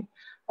staging.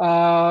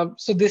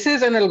 So this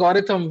is an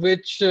algorithm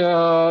which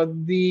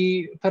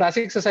the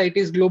thoracic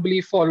societies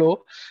globally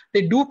follow.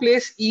 They do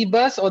place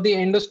EBUS or the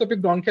endoscopic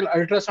bronchial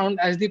ultrasound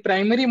as the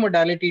primary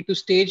modality to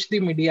stage the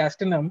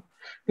mediastinum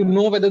to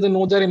know whether the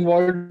nodes are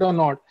involved or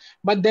not.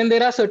 But then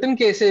there are certain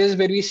cases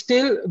where we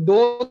still,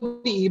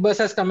 though the EBUS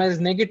has come as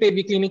negative,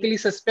 we clinically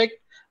suspect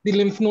the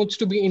lymph nodes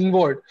to be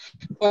involved.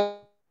 For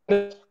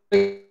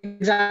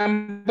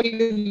example,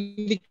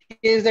 in the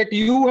case that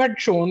you had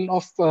shown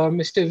of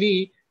Mr.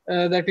 V,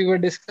 that we were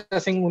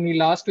discussing only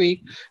last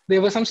week,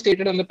 there were some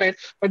stated on the PET,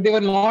 but they were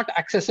not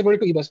accessible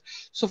to EBUS.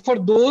 So for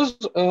those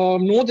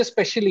nodes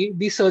especially,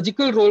 the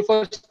surgical role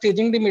for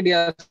staging the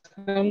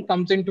mediastinum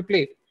comes into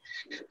play.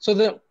 So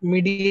the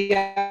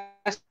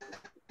mediastinum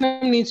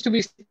needs to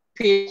be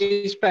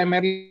staged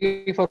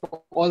primarily for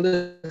all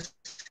the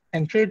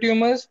central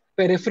tumors,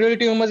 peripheral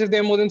tumors if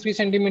they're more than 3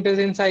 centimeters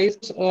in size,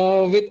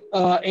 with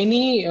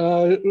any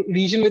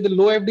region with the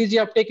low FDG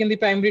uptake in the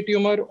primary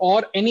tumor,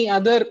 or any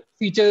other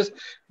features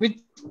which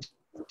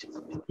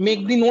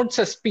make the node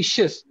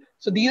suspicious.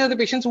 So these are the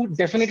patients who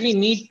definitely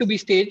need to be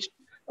staged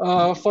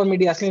for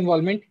mediastinal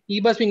involvement,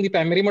 EBUS being the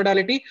primary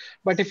modality.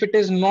 But if it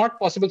is not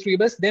possible through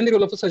EBUS, then the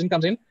role of a surgeon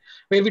comes in,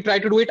 where we try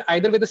to do it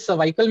either with a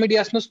cervical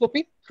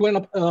mediastinoscopy through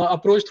an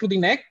approach through the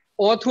neck,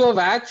 or through a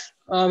VAX,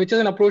 which is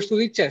an approach through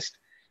the chest.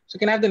 So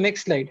can I have the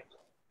next slide?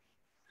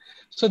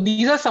 So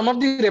these are some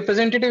of the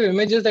representative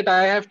images that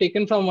I have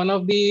taken from one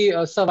of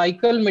the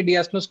cervical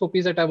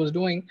mediastinoscopies that I was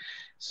doing.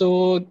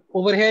 So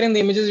over here in the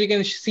images, we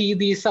can see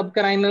the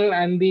subcarinal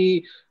and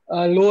the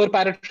lower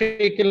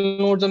paratracheal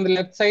nodes on the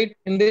left side.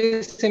 In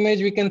this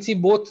image, we can see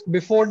both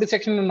before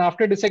dissection and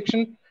after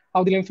dissection,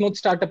 how the lymph nodes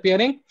start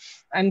appearing.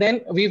 And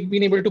then we've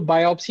been able to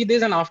biopsy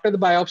this. And after the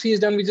biopsy is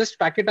done, we just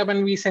pack it up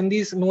and we send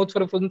these nodes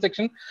for a frozen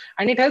section.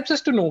 And it helps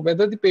us to know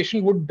whether the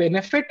patient would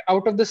benefit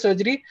out of the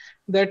surgery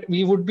that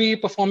we would be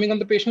performing on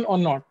the patient or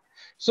not.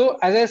 So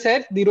as I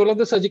said, the role of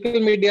the surgical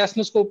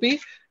mediastinoscopy,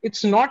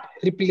 it's not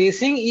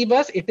replacing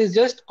EBUS. It is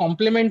just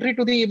complementary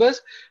to the EBUS,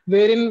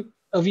 wherein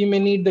we may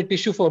need the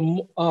tissue for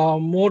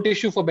more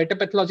tissue for better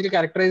pathological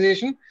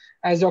characterization.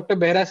 As Dr.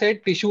 Behera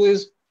said, tissue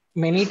is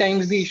many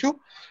times the issue.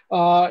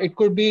 It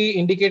could be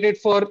indicated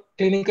for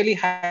clinically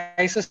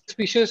high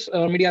suspicious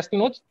mediastinal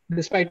nodes,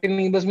 despite an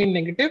EBUS being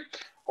negative,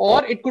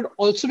 or it could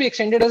also be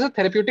extended as a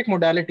therapeutic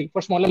modality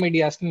for smaller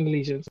mediastinal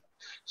lesions.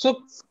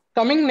 So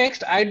coming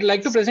next, I'd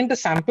like to present a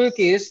sample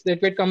case that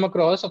we had come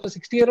across of a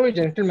 60-year-old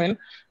gentleman,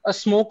 a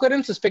smoker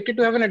and suspected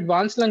to have an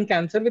advanced lung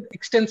cancer with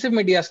extensive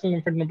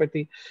mediastinal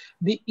lymphadenopathy.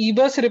 The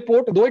EBUS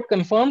report, though it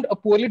confirmed a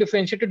poorly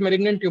differentiated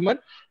malignant tumor,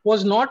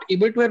 was not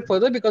able to head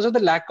further because of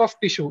the lack of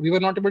tissue. We were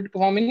not able to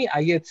perform any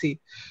IHC.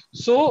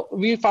 So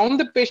we found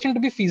the patient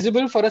to be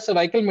feasible for a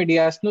cervical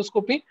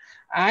mediastinoscopy.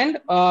 And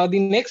the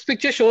next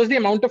picture shows the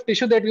amount of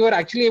tissue that we were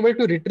actually able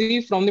to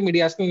retrieve from the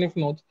mediastinal lymph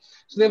nodes.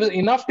 So there was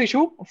enough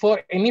tissue for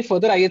any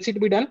further IHC to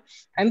be done.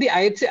 And the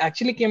IHC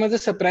actually came as a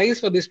surprise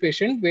for this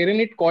patient,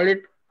 wherein it called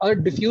it a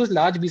diffuse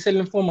large B-cell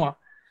lymphoma.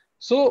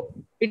 So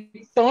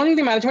it turned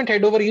the management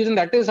head over heels, and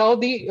that is how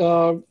the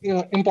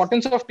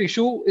importance of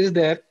tissue is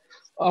there,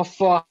 of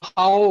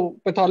how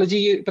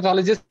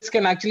pathologists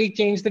can actually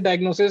change the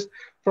diagnosis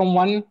from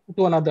one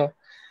to another.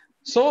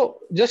 So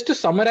just to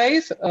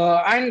summarize,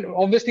 and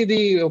obviously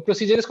the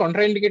procedure is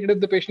contraindicated if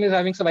the patient is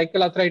having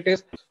cervical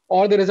arthritis,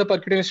 or there is a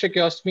percutaneous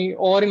tracheostomy,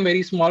 or in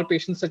very small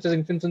patients such as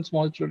infants and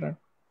small children.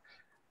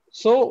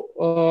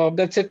 So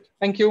that's it.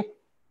 Thank you.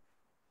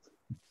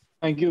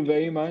 Thank you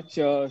very much,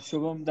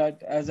 Shubham.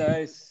 That, as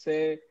I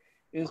say,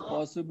 is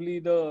possibly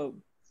the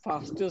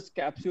fastest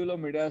capsular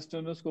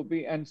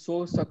mediastinoscopy and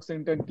so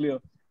succinct and clear.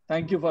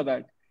 Thank you for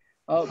that.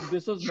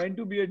 This was meant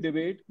to be a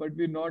debate, but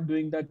we're not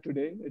doing that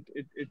today.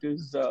 It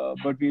is,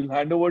 but we'll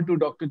hand over to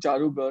Dr.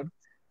 Charu Garg,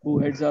 who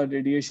heads our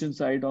radiation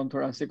side on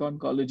thoracic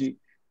oncology,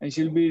 and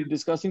she'll be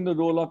discussing the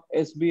role of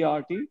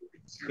SBRT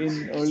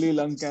in early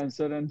lung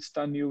cancer and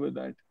stun you with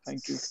that.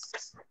 Thank you.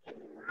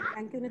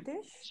 Thank you,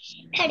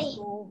 Nitish.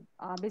 So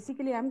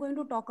basically, I'm going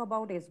to talk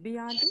about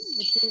SBRT,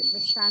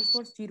 which stands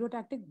for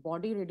stereotactic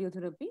body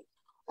radiotherapy,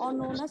 or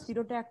known as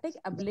stereotactic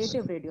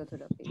ablative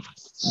radiotherapy.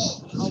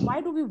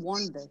 Why do we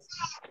want this?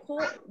 So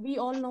we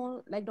all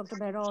know, like Dr.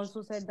 Behra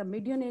also said, the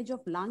median age of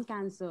lung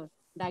cancer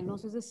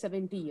diagnosis is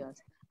 70 years.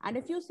 And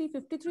if you see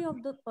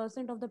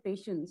 53% of the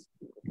patients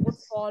would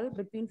fall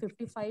between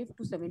 55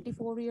 to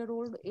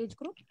 74-year-old age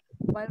group,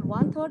 while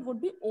one third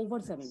would be over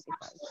 75.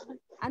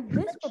 And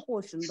this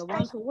proportion, the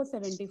ones over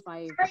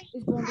 75,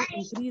 is going to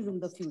increase in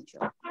the future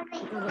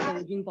because of the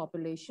aging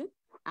population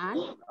and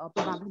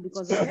probably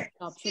because of the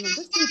adoption of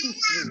the CT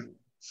screening.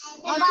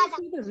 Now, if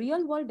you see the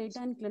real world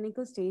data in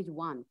clinical stage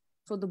 1,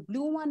 so the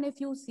blue one, if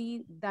you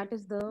see, that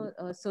is the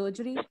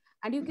surgery,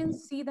 and you can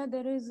see that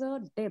there is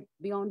a dip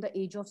beyond the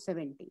age of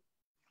 70.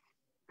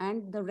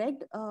 And the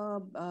red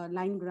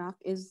line graph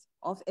is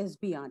of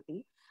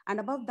SBRT. And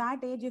above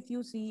that age, if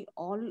you see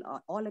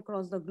all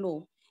across the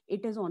globe,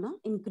 it is on an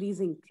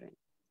increasing trend.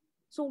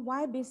 So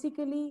why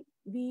basically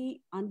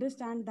we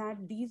understand that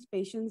these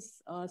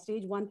patients,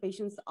 stage 1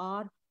 patients,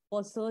 are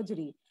for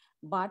surgery,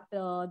 but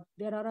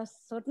there are a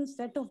certain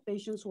set of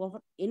patients who are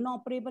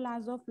inoperable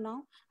as of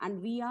now,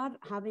 and we are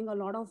having a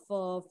lot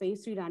of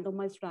phase 3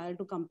 randomized trial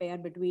to compare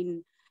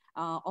between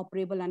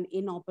operable and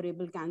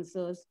inoperable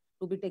cancers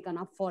to be taken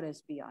up for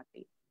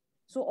SBRT.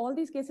 So all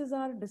these cases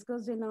are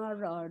discussed in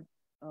our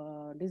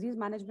disease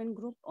management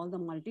group, all the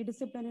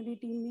multidisciplinary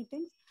team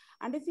meetings.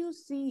 And if you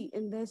see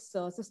in this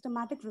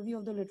systematic review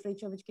of the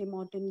literature, which came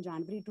out in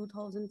January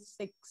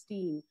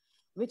 2016,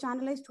 which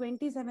analyzed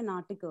 27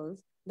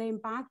 articles, the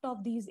impact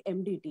of these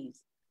MDTs.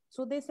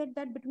 So they said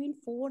that between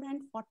 4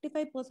 and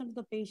 45% of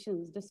the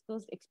patients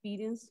discussed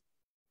experience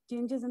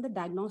changes in the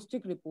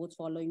diagnostic reports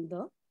following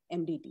the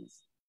MDTs.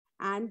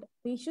 And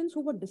patients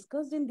who were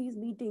discussed in these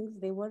meetings,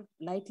 they were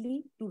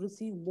likely to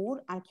receive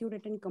more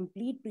accurate and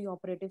complete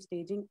preoperative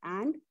staging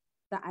and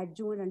the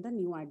adjuvant and the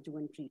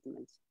neoadjuvant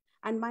treatments.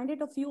 And mind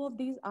it, a few of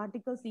these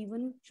articles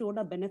even showed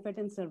a benefit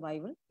in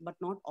survival, but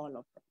not all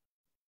of them.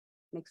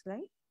 Next slide.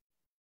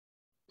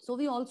 So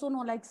we also know,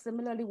 like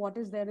similarly, what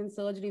is there in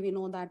surgery, we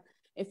know that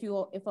if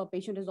a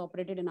patient is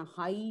operated in a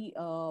high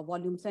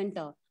volume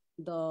center,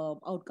 the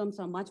outcomes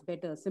are much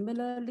better.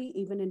 Similarly,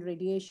 even in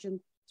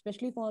radiation,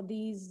 especially for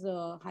these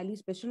highly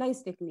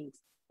specialized techniques,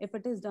 if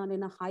it is done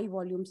in a high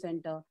volume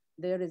center,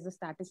 there is a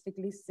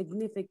statistically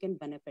significant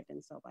benefit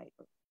in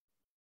survival.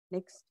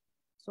 Next.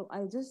 So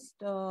I'll just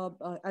tell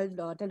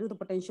you the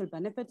potential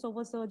benefits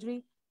over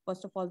surgery.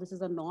 First of all, this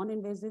is a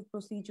non-invasive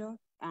procedure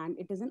and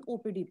it is an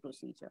OPD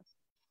procedure.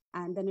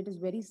 And then it is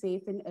very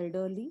safe in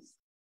elderlies.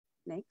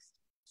 Next.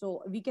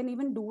 So we can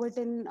even do it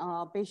in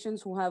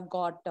patients who have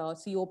got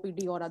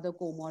COPD or other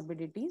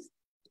comorbidities,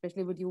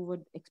 especially what you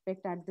would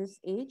expect at this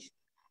age.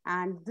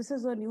 And this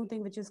is a new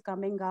thing which is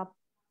coming up,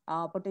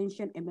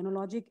 potential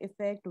immunologic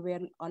effect,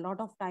 where a lot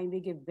of time we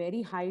give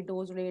very high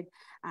dose rate,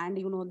 and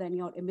then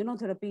your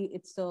immunotherapy,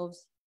 it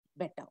serves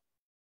better.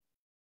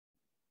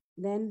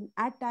 Then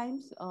at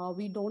times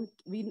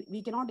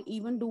we cannot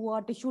even do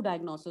a tissue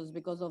diagnosis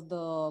because of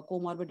the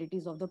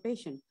comorbidities of the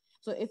patient.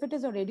 So if it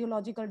is a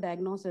radiological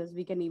diagnosis,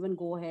 we can even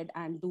go ahead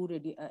and do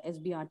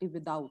SBRT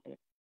without it.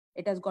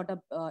 It has got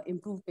a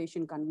improved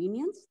patient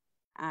convenience,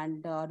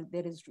 and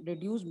there is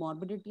reduced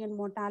morbidity and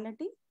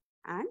mortality,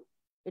 and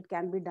it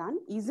can be done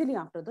easily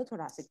after the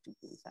thoracic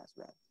treatments as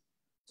well.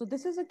 So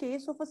this is a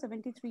case of a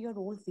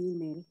 73-year-old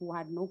female who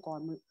had no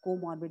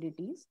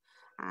comorbidities,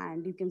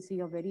 and you can see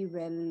a very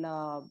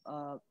well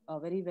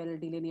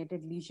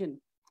delineated lesion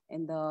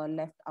in the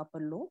left upper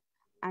lobe,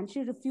 and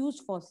she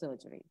refused for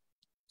surgery.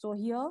 So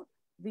here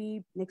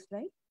next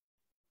slide.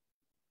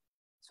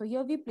 So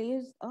here we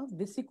place a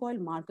vesicoil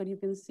marker. You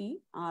can see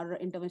our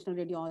interventional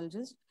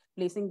radiologist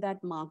placing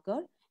that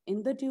marker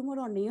in the tumor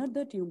or near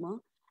the tumor.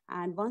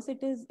 And once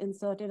it is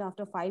inserted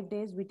after 5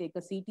 days, we take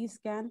a CT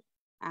scan,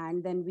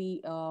 and then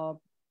we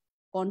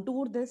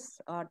contour this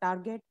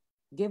target,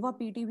 give a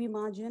PTV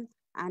margin.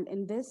 And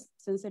in this,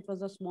 since it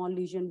was a small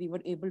lesion, we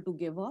were able to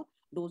give a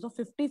dose of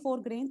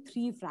 54 grain,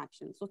 3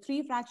 fractions. So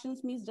 3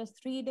 fractions means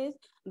just 3 days.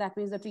 That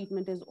means the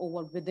treatment is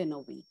over within a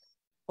week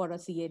for a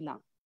CA lung.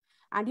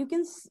 And you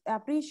can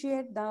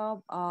appreciate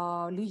the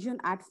lesion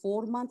at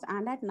 4 months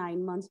and at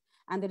 9 months.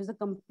 And there is a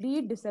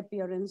complete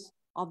disappearance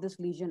of this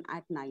lesion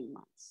at 9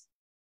 months.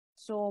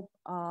 So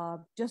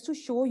just to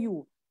show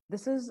you,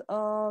 this is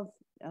a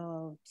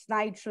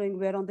slide showing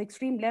where on the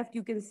extreme left,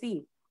 you can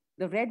see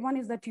the red one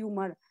is the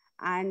tumor.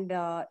 And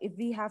if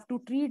we have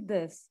to treat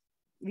this,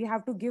 we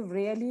have to give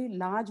really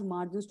large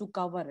margins to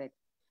cover it,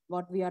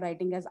 what we are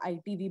writing as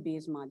ITV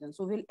based margins.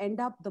 So we'll end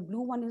up, the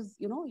blue one is,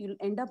 you'll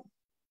end up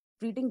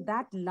treating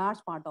that large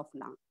part of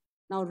lung.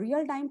 Now,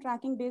 real-time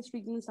tracking based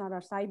treatments are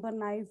a cyber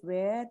knife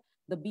where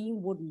the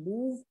beam would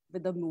move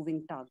with the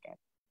moving target.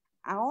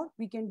 Or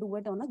we can do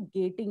it on a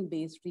gating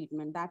based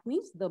treatment. That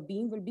means the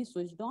beam will be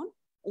switched on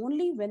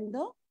only when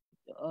the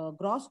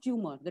gross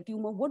tumor, the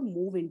tumor would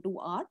move into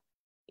our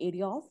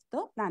area of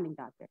the planning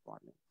target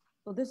volume.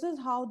 So this is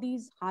how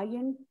these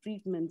high-end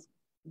treatments,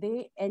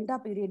 they end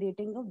up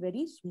irradiating a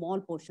very small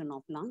portion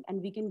of lung,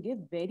 and we can give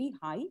very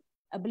high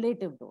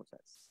ablative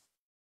doses.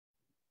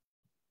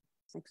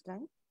 Next slide.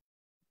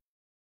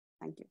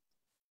 Thank you.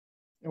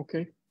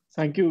 Okay.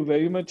 Thank you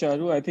very much,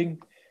 Charu. I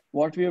think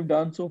what we have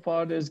done so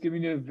far is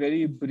giving you a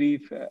very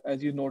brief,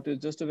 as you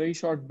noticed, just a very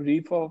short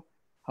brief of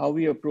how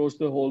we approach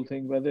the whole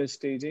thing, whether it's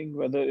staging,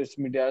 whether it's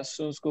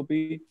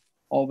mediastinoscopy,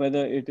 or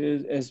whether it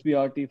is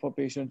SBRT for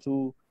patients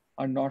who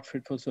are not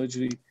fit for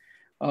surgery.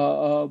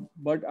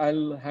 But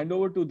I'll hand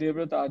over to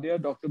Devrat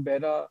Adya. Dr.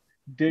 Behra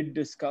did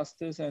discuss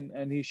this,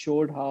 and he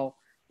showed how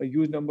a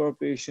huge number of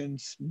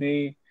patients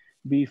may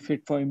be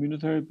fit for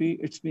immunotherapy.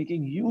 It's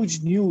making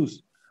huge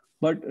news.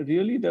 But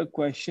really the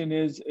question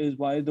is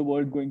why is the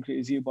world going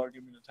crazy about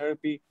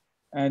immunotherapy?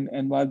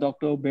 And while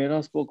Dr.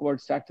 Behra spoke about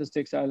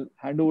statistics, I'll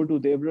hand over to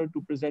Devrat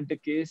to present a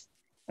case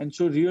and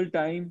show real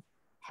time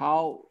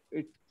how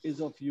it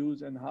is of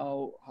use and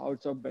how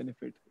it's of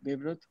benefit.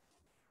 Devrat?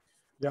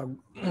 Yeah,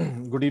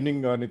 good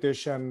evening,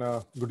 Nitesh,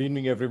 and good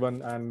evening,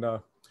 everyone. And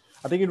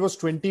I think it was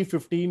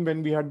 2015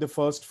 when we had the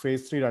first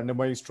phase 3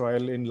 randomized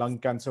trial in lung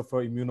cancer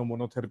for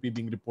immunomonotherapy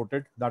being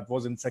reported. That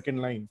was in second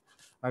line.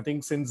 I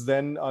think since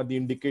then, the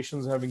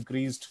indications have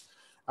increased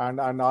and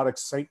our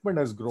excitement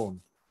has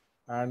grown.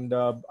 And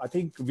I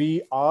think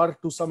we are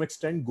to some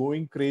extent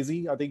going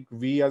crazy. I think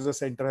we as a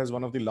center has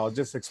one of the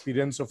largest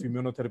experience of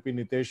immunotherapy.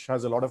 Nitesh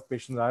has a lot of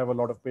patients. I have a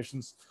lot of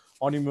patients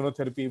on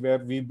immunotherapy where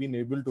we've been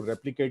able to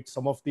replicate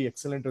some of the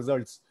excellent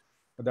results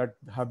that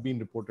have been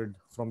reported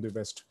from the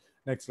West.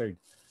 Next slide.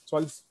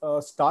 So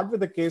I'll start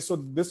with the case. So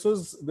this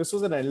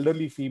was an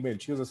elderly female.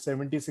 She was a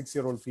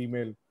 76-year-old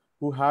female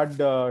who had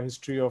a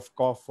history of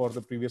cough for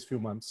the previous few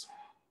months.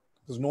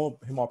 There's no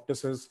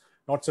hemoptysis.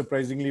 Not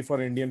surprisingly for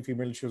an Indian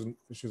female, she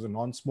was a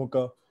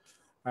non-smoker.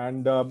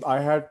 And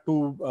I had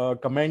to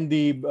commend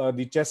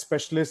the chest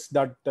specialist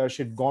that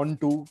she'd gone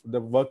to.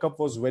 The workup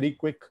was very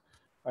quick.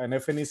 An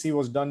FNEC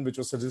was done, which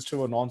was suggestive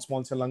of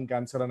non-small cell lung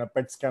cancer, and a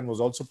PET scan was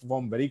also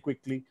performed very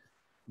quickly,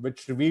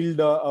 which revealed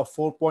a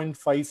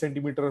 4.5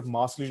 centimeter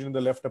mass lesion in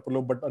the left upper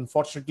lobe. But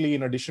unfortunately,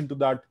 in addition to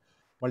that,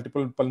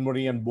 multiple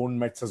pulmonary and bone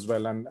mets as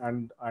well.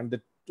 And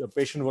the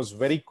patient was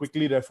very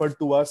quickly referred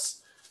to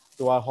us,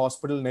 to our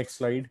hospital. Next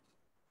slide.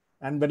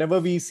 And whenever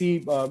we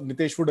see,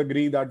 Nitesh would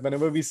agree that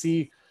whenever we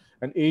see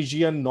an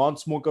Asian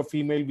non-smoker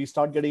female, we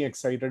start getting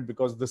excited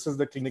because this is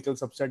the clinical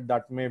subset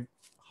that may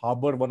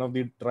harbor one of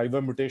the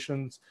driver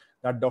mutations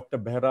that Dr.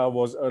 Behra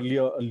was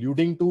earlier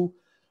alluding to.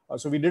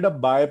 So we did a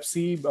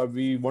biopsy.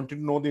 We wanted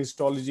to know the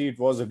histology. It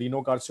was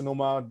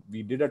adenocarcinoma.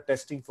 We did a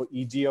testing for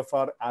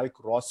EGFR, ALK,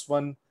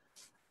 ROS1,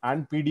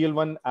 and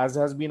PDL1, as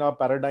has been our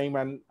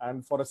paradigm.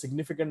 And for a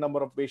significant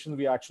number of patients,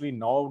 we are actually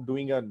now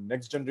doing a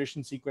next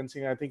generation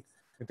sequencing. I think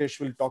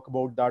Nitesh will talk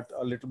about that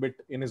a little bit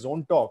in his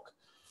own talk.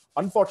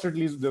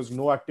 Unfortunately, there's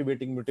no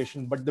activating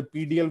mutation, but the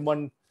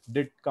PDL1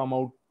 did come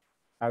out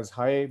as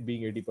high,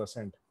 being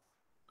 80%.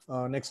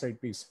 Next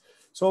slide, please.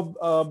 So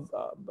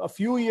a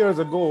few years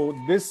ago,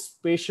 this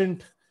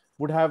patient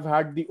would have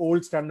had the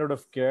old standard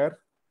of care.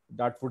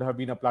 That would have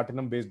been a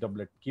platinum-based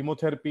doublet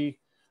chemotherapy.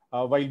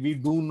 While we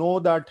do know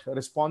that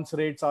response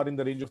rates are in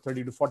the range of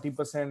 30 to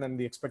 40%, and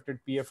the expected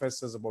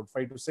PFS is about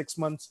 5 to 6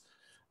 months,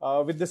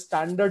 with the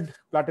standard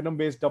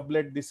platinum-based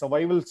doublet, the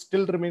survival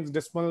still remains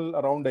dismal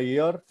around a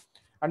year.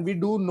 And we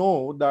do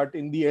know that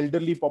in the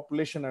elderly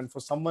population, and for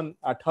someone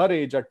at her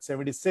age, at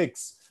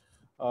 76,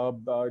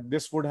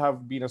 this would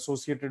have been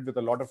associated with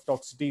a lot of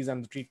toxicities,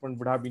 and the treatment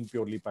would have been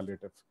purely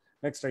palliative.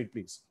 Next slide,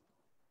 please.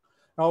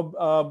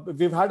 Now,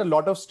 we've had a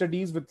lot of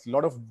studies with a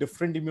lot of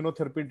different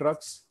immunotherapy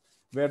drugs,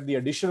 where the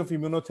addition of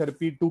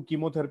immunotherapy to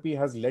chemotherapy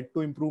has led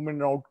to improvement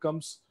in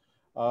outcomes.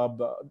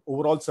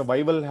 Overall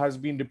survival has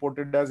been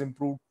reported as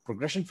improved.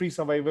 Progression-free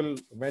survival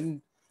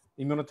when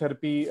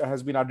immunotherapy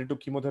has been added to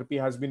chemotherapy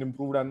has been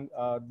improved. And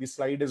this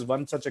slide is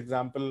one such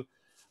example,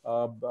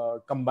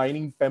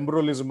 combining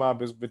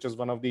pembrolizumab, which is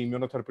one of the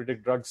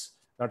immunotherapeutic drugs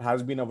that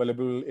has been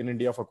available in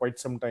India for quite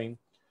some time.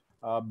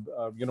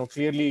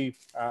 Clearly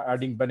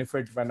adding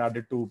benefit when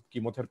added to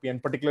chemotherapy,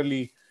 and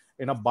particularly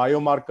in a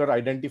biomarker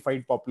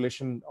identified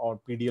population or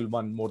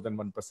PDL1 more than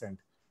 1%.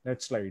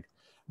 Next slide.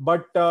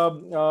 But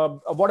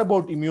what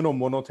about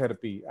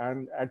immunomonotherapy?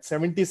 And at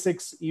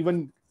 76,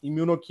 even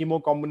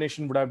immuno-chemo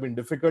combination would have been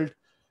difficult.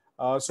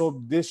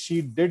 So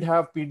she did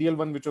have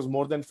PD-L1, which was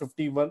more than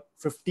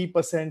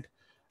 50%.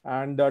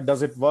 And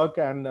does it work?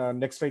 And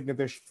next slide,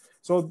 Nitish.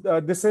 So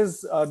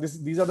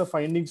these are the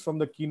findings from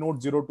the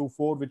Keynote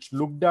 024, which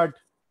looked at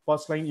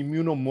first-line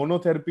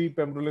immunomonotherapy,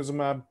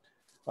 pembrolizumab,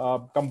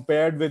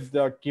 compared with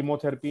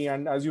chemotherapy.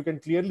 And as you can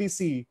clearly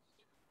see,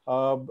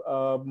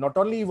 not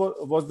only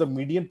was the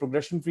median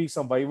progression-free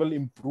survival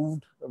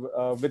improved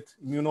with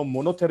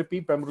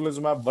immunomonotherapy,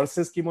 pembrolizumab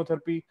versus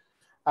chemotherapy,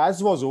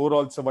 as was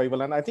overall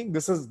survival. And I think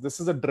this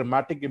is a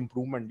dramatic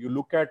improvement. You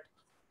look at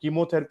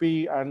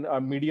chemotherapy and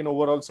a median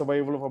overall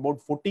survival of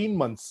about 14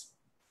 months.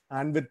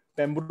 And with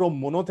pembro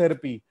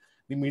monotherapy,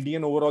 the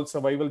median overall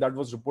survival that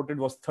was reported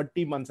was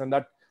 30 months. And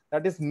that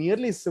is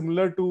nearly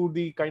similar to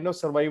the kind of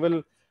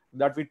survival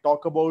that we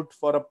talk about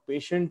for a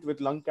patient with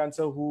lung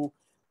cancer who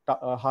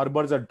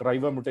harbors a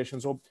driver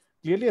mutation. So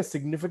clearly a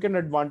significant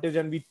advantage.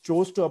 And we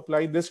chose to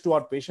apply this to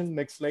our patient.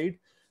 Next slide.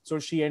 So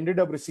she ended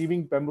up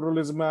receiving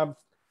pembrolizumab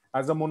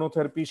as a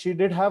monotherapy. She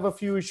did have a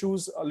few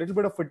issues, a little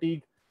bit of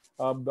fatigue.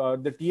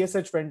 The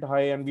TSH went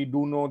high, and we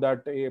do know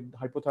that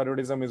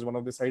hypothyroidism is one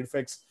of the side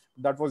effects.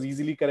 That was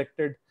easily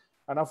corrected.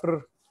 And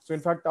after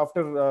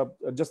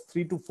just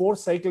 3 to 4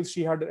 cycles,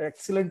 she had an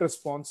excellent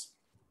response.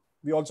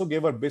 We also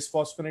gave her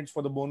bisphosphonates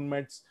for the bone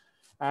mets.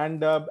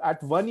 And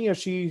at 1 year,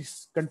 she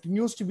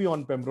continues to be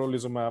on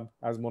pembrolizumab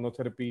as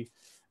monotherapy.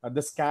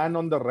 The scan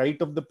on the right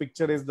of the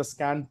picture is the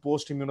scan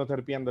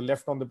post-immunotherapy, and the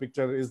left on the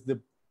picture is the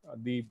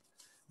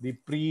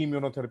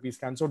pre-immunotherapy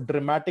scan. So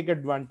dramatic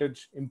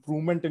advantage,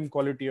 improvement in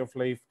quality of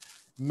life,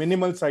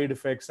 minimal side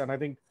effects. And I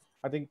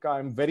think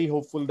I'm very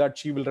hopeful that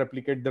she will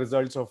replicate the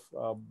results of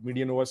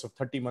median OS of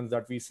 30 months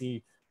that we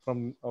see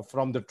from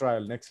the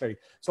trial. Next slide.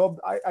 So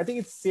I think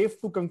it's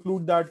safe to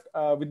conclude that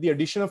with the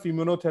addition of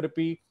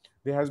immunotherapy,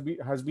 there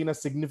has been a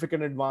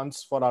significant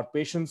advance for our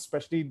patients,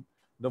 especially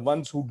the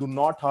ones who do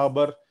not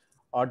harbor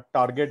a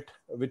target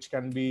which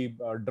can be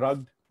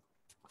drugged.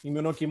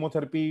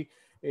 Immunochemotherapy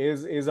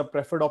is a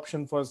preferred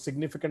option for a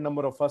significant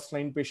number of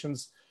first-line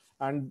patients.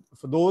 And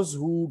for those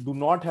who do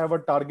not have a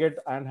target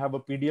and have a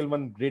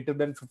PD-L1 greater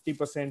than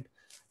 50%,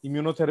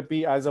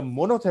 immunotherapy as a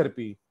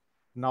monotherapy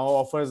now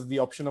offers the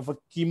option of a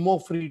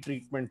chemo-free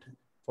treatment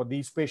for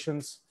these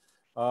patients.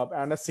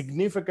 And a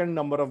significant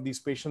number of these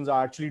patients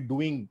are actually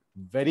doing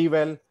very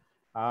well.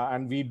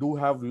 And we do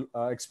have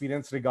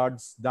experience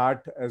regards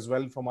that as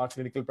well from our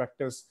clinical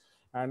practice.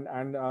 And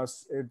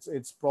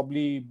it's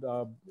probably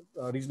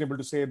reasonable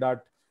to say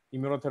that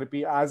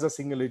immunotherapy as a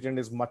single agent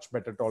is much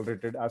better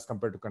tolerated as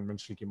compared to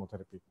conventional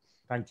chemotherapy.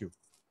 Thank you.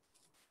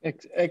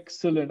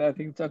 Excellent. I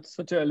think that's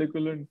such an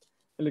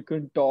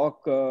eloquent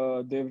talk,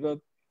 Devrat,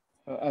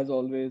 as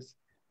always.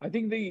 I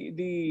think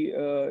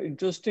the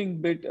interesting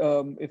bit,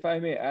 if I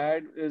may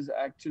add, is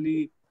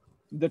actually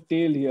the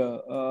tail here.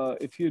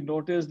 If you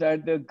notice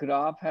that the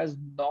graph has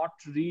not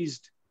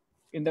reached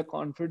in the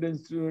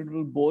confidence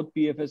interval both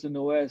PFS and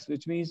OS,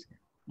 which means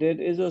there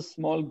is a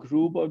small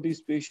group of these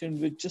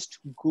patients which just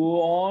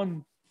go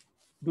on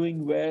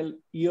doing well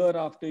year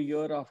after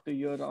year after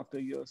year after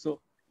year. So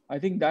I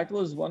think that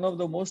was one of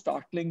the most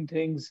startling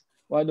things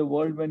why the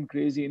world went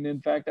crazy. And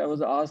in fact, I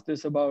was asked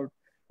this about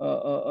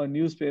a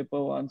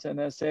newspaper once, and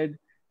I said,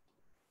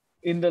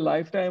 in the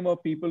lifetime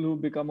of people who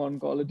become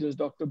oncologists,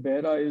 Dr.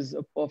 Behra is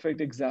a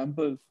perfect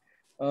example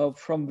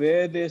from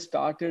where they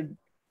started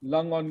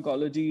lung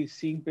oncology,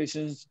 seeing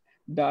patients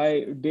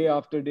die day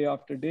after day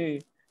after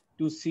day,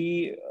 to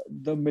see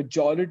the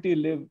majority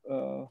live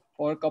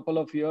for a couple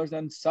of years,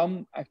 and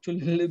some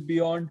actually live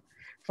beyond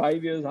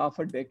 5 years, half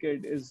a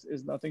decade, is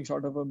nothing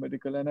short of a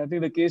miracle. And I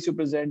think the case you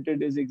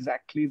presented is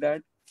exactly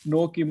that.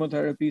 No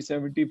chemotherapy,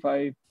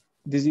 75,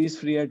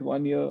 disease-free at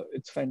 1 year.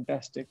 It's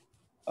fantastic.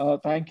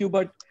 Thank you.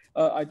 But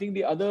I think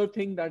the other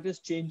thing that is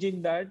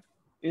changing that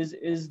is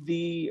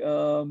the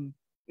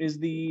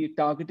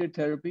targeted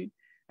therapy.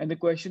 And the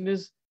question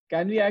is,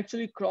 can we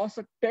actually cross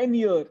a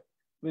 10-year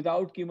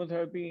without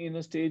chemotherapy in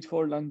a stage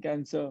 4 lung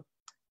cancer?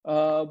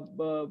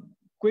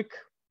 Quick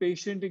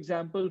patient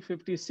example,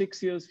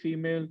 56 years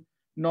female,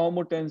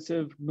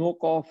 normotensive, no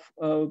cough,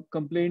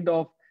 complained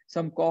of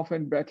some cough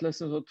and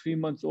breathlessness for 3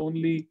 months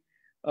only,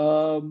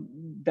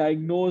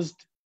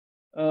 diagnosed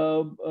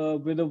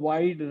with a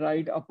wide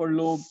right upper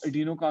lobe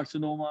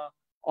adenocarcinoma,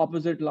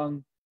 opposite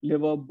lung,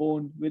 liver,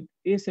 bone, with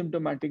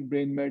asymptomatic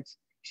brain mets.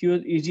 She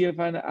was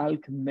EGFR and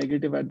ALK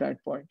negative at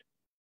that point.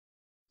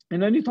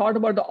 And when we thought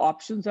about the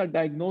options at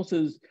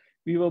diagnosis,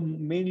 we were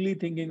mainly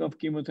thinking of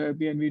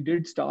chemotherapy, and we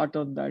did start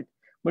on that.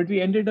 But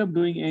we ended up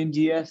doing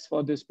NGS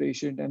for this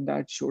patient, and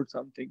that showed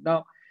something.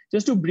 Now,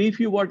 just to brief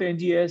you what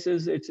NGS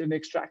is, it's an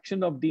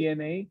extraction of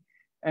DNA,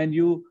 and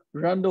you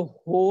run the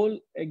whole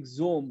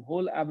exome,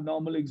 whole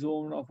abnormal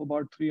exome of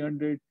about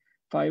 300,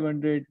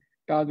 500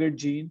 target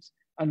genes,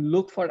 and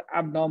look for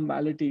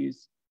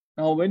abnormalities.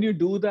 Now, when you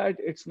do that,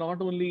 it's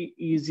not only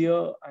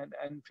easier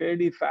and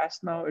fairly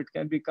fast now, it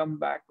can be come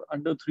back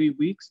under 3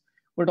 weeks,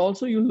 but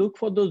also you look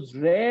for those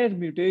rare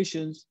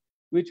mutations,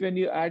 which when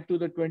you add to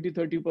the 20,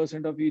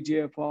 30% of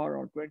EGFR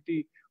or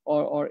 20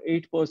 or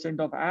 8%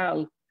 of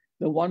ALK,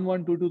 the 1,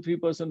 1, 2 to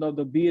 3% of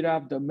the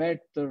BRAF, the MET,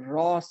 the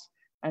ROS,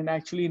 and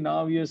actually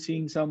now we are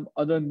seeing some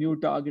other new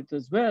targets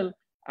as well,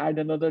 add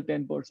another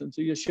 10%.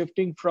 So you're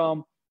shifting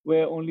from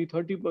where only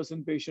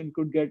 30% patient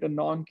could get a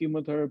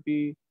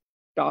non-chemotherapy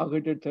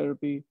targeted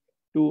therapy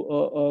to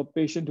a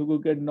patient who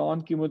could get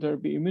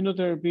non-chemotherapy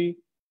immunotherapy,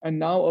 and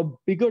now a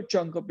bigger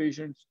chunk of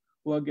patients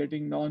who are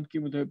getting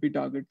non-chemotherapy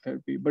targeted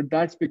therapy. But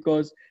that's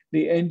because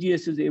the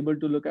NGS is able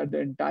to look at the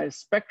entire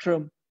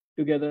spectrum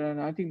together,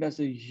 and I think that's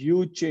a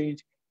huge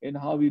change in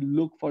how we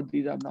look for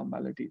these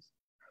abnormalities.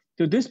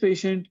 So this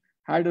patient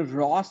had a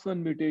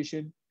ROS1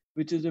 mutation,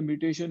 which is a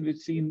mutation which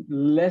seen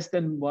less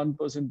than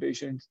 1%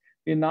 patients.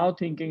 We're now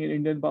thinking in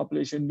Indian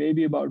population,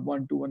 maybe about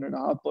 1 to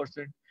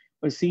 1.5%,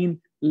 but seen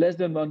less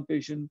than 1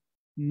 patient,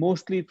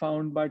 mostly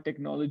found by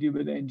technology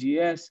with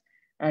NGS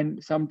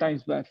and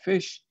sometimes by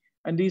FISH.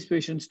 And these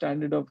patients'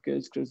 standard of care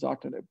is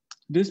crizotinib.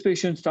 This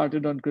patient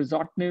started on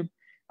crizotinib,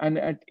 and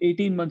at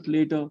 18 months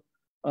later,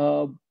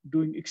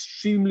 doing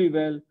extremely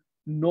well,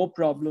 no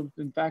problems.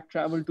 In fact,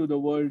 traveled to the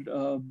world,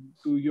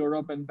 to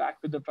Europe and back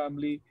with the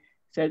family.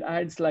 Said I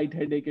had slight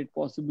headache. It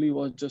possibly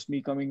was just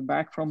me coming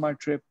back from my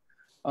trip,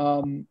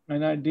 and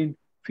I didn't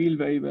feel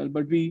very well.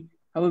 But we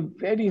have a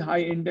very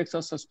high index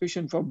of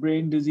suspicion for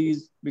brain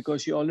disease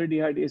because she already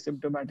had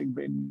asymptomatic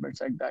brain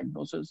metastatic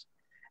diagnosis.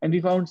 And we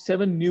found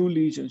 7 new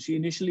lesions. She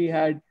initially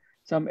had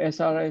some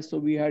SRS, so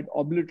we had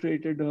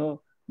obliterated her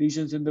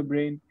lesions in the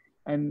brain.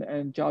 And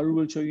Charu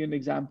will show you an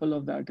example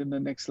of that in the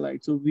next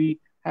slide. So we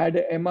had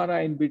an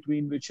MRI in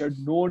between, which had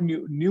no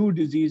new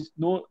disease,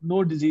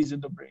 no disease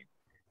in the brain.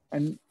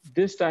 And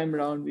this time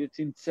around, we had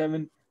seen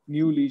 7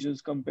 new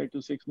lesions compared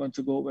to 6 months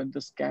ago when the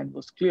scan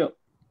was clear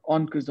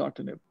on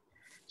crizotinib.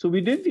 So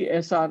we did the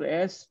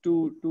SRS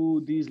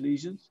to these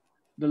lesions.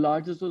 The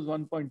largest was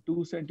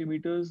 1.2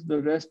 centimeters.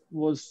 The rest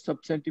was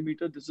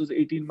sub-centimeter. This was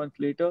 18 months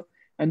later.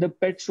 And the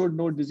PET showed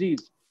no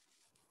disease.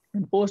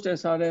 And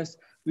post-SRS,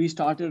 we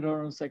started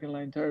her on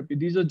second-line therapy.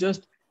 These are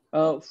just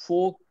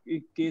 4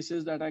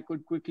 cases that I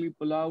could quickly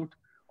pull out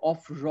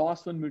of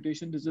ROS1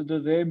 mutation. This is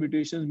the rare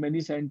mutations.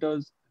 Many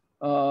centers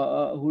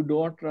who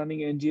don't running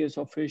NGS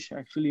or FISH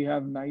actually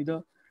have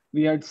neither.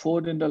 We had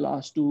 4 in the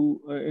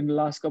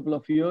last couple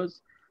of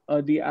years.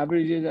 The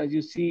average age, as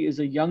you see, is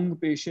a young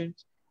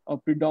patient.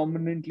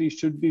 Predominantly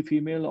should be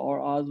female, or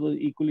ours was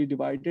equally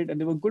divided,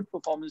 and they were good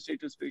performance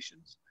status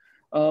patients.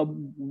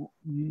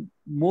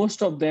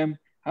 Most of them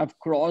have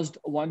crossed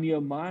 1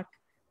 year mark.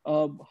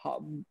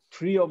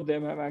 3 of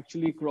them have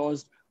actually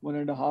crossed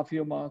 1.5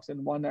 year marks,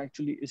 and 1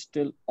 actually is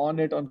still on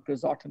it on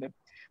crizotinib.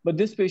 But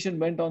this patient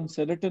went on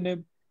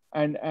ceritinib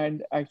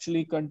and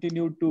actually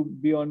continued to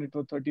be on it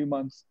for 30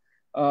 months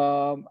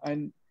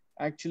and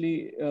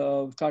actually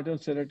started on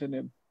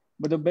ceritinib.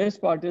 But the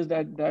best part is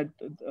that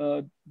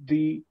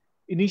the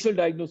initial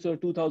diagnosis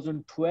of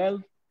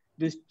 2012,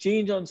 this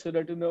change on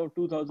ceritinib of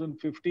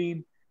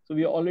 2015. So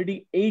we are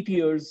already 8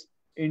 years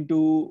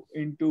into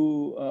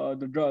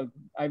the drug.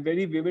 I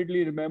very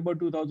vividly remember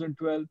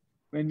 2012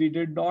 when we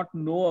did not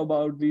know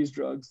about these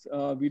drugs.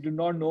 We did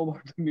not know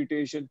about the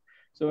mutation.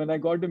 So when I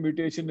got the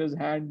mutation in his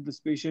hand, this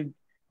patient,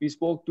 we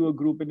spoke to a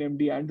group in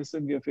MD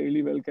Anderson. We are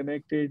fairly well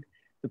connected.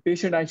 The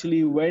patient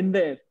actually went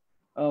there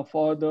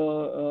for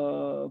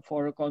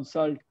a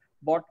consult,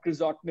 bought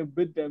crizotinib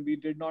with them. We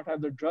did not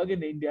have the drug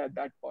in India at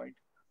that point,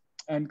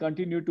 and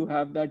continued to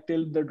have that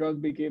till the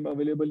drug became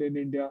available in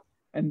India.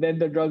 And then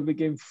the drug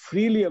became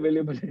freely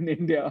available in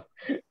India,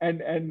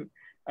 and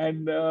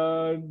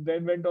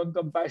then went on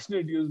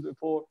compassionate use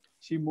before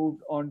she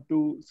moved on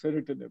to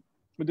ceritinib.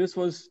 But this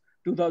was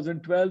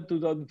 2012,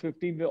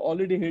 2015. We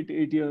already hit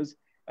 8 years,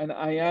 and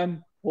I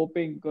am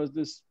hoping, because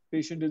this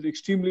patient is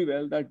extremely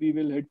well, that we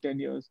will hit 10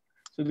 years.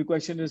 So the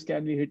question is,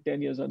 can we hit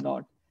 10 years or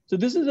not? So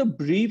this is a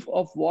brief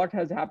of what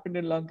has happened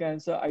in lung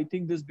cancer. I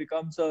think this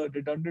becomes a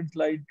redundant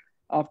slide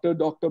after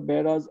Dr.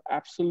 Behra's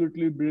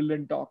absolutely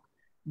brilliant talk.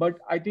 But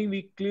I think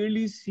we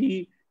clearly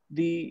see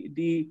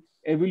the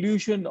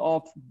evolution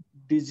of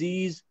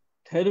disease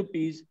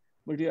therapies,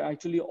 but you're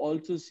actually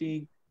also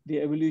seeing the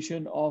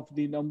evolution of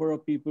the number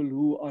of people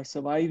who are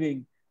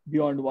surviving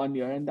beyond 1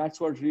 year. And that's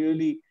what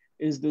really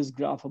is this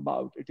graph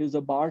about. It is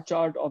a bar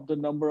chart of the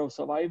number of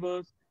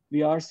survivors.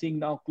 We are seeing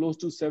now close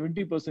to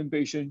 70%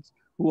 patients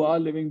who are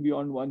living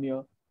beyond 1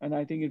 year. And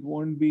I think it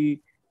won't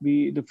be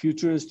the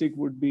futuristic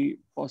would be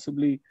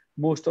possibly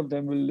most of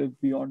them will live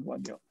beyond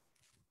 1 year.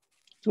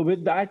 So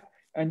with that,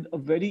 and a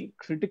very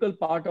critical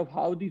part of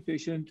how the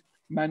patient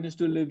managed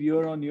to live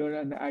year on year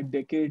and at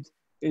decades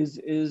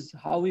is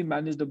how we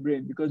manage the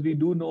brain, because we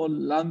do know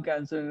lung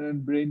cancer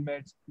and brain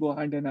mets go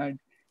hand in hand,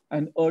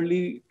 and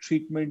early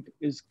treatment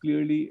is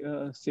clearly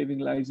saving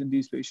lives in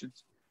these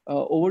patients.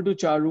 Over to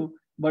Charu,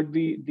 but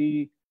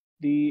the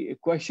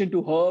question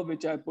to her,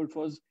 which I put,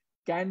 was,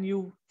 can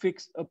you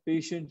fix a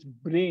patient's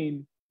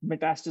brain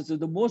metastasis?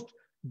 The most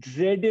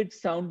dreaded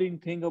sounding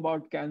thing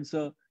about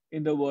cancer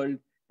in the world,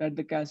 that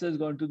the cancer has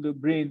gone to the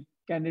brain.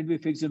 Can it be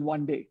fixed in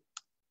 1 day?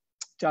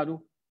 Charu?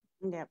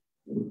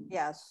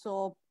 Yeah.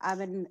 So, I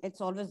mean,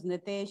 it's always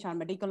Nitesh, our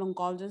medical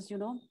oncologist,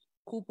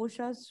 who push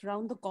us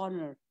around the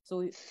corner.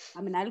 So,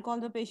 I mean, I'll call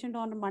the patient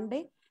on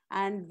Monday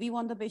and we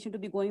want the patient to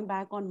be going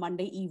back on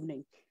Monday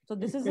evening. So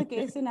this is the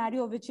case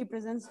scenario which he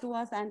presents to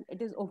us, and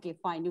it is okay,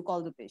 fine, you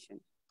call the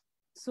patient.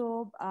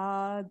 So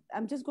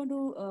I'm just going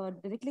to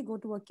directly go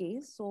to a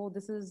case. So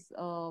this is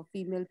a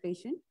female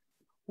patient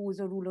who is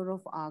a ruler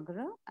of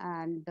Agra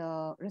and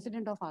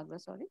resident of Agra,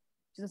 sorry.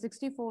 She's a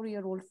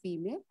 64-year-old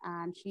female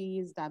and she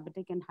is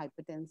diabetic and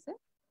hypertensive.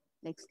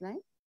 Next slide.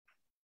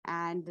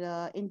 And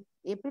in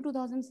April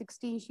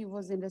 2016, she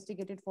was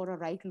investigated for a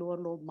right lower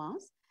lobe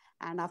mass.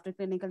 And after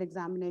clinical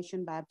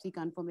examination, biopsy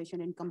confirmation,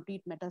 and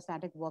complete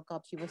metastatic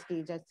workup, she was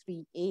staged as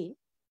 3A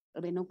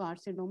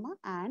adenocarcinoma,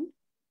 and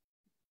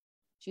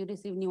she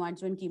received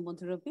neoadjuvant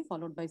chemotherapy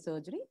followed by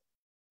surgery.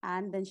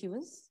 And then she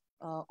was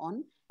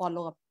on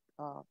follow-up.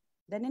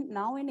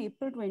 Now in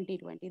April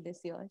 2020,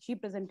 this year, she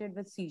presented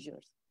with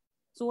seizures.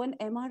 So in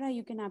MRI,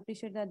 you can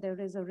appreciate that there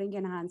is a ring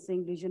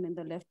enhancing lesion in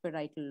the left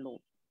parietal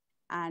lobe.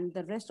 And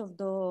the rest of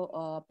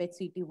the PET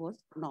CT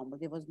was normal.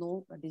 There was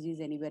no disease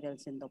anywhere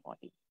else in the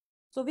body.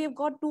 So we have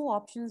got two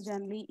options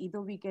generally.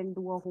 Either we can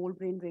do a whole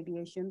brain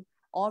radiation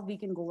or we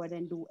can go ahead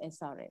and do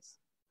SRS.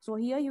 So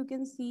here you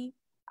can see,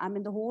 I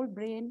mean, the whole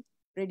brain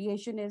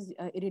radiation is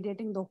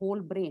irradiating the whole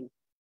brain.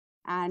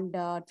 And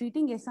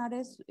treating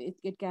SRS,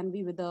 it can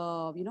be with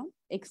a,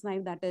 X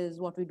knife, that is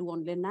what we do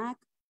on LINAC,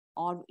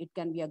 or it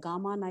can be a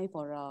gamma knife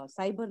or a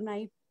cyber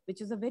knife,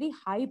 which is a very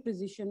high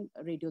precision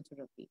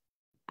radiotherapy.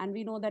 And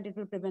we know that it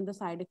will prevent the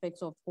side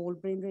effects of whole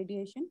brain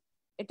radiation.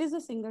 It is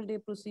a single day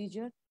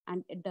procedure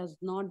and it does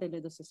not delay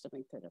the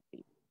systemic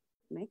therapy.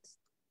 Next.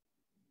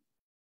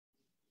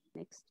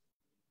 Next.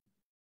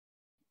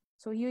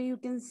 So here you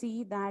can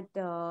see that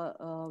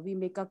we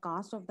make a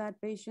cast of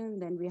that patient,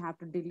 then we have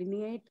to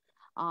delineate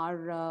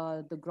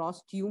the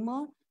gross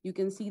tumor. You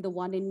can see the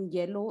one in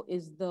yellow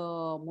is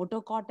the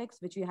motor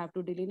cortex, which you have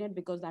to delineate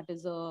because that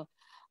is a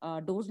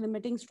dose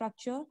limiting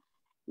structure.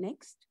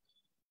 Next.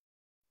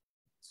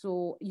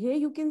 So here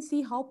you can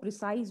see how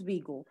precise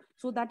we go.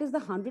 So that is the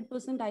 100%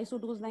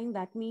 isodose line.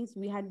 That means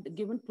we had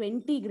given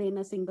 20 grain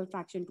a single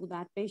fraction to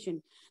that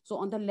patient. So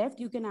on the left,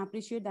 you can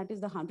appreciate that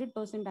is the 100%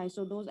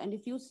 isodose. And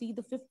if you see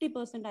the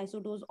 50%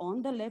 isodose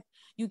on the left,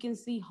 you can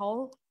see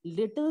how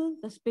little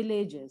the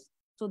spillage is.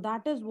 So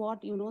that is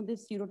what,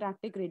 this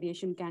stereotactic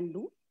radiation can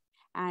do.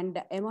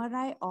 And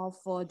MRI of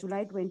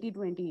July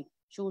 2020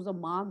 shows a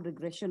marked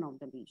regression of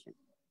the lesion.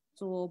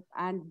 So,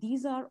 and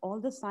these are all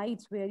the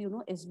sites where,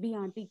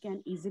 SBRT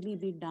can easily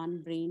be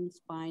done: brain,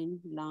 spine,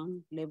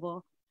 lung, liver,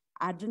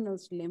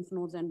 adrenals, lymph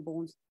nodes, and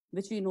bones,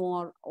 which we know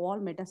are all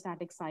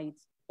metastatic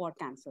sites for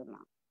cancer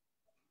lung.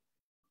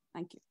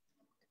 Thank you.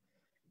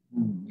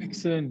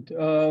 Excellent.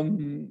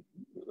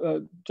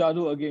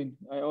 Charu, again,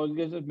 I always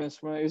get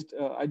mesmerized.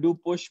 I do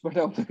push, but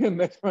I also get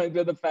mesmerized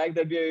by the fact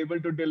that we are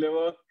able to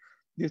deliver.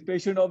 This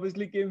patient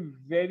obviously came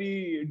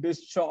very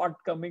distraught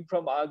coming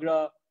from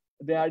Agra.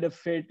 They had a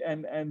fit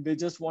and they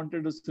just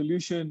wanted a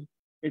solution.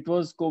 It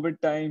was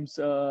COVID times,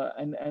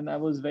 and I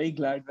was very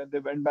glad when they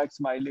went back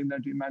smiling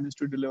that we managed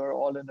to deliver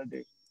all in a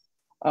day.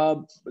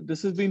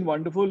 This has been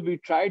wonderful. We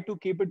tried to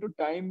keep it to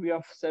time. We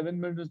are 7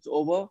 minutes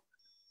over.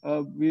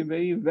 We're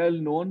very well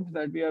known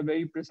that we are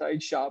very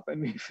precise, sharp,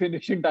 and we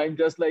finish in time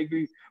just like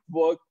we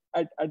work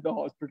at the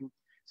hospital.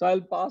 So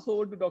I'll pass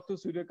over to Dr.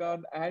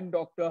 Suryakant and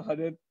Dr.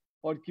 Harit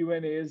for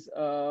Q&As.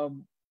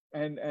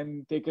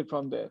 And take it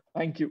from there.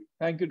 Thank you.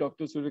 Thank you,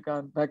 Dr.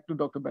 Suryakant. Back to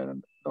Dr.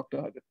 Baran. Dr.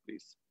 Harit,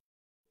 please.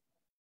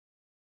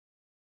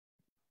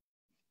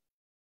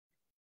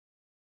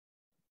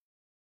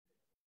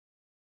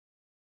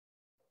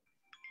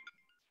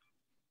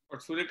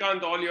 Dr.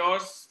 Suryakant, all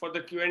yours for the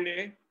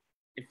Q&A.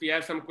 If we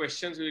have some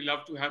questions, we would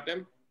love to have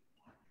them.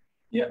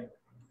 Yeah.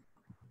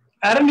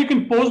 Aaron, you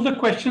can post the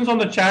questions on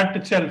the chat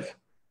itself.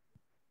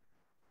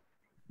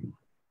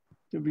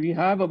 So we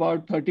have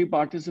about 30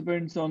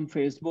 participants on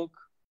Facebook.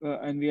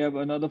 And we have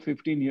another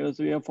 15 here,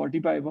 so we have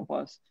 45 of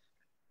us.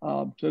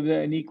 So if there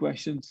are any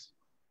questions.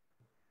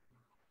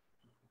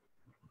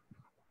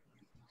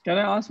 Can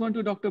I ask one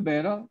to Dr.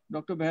 Behra?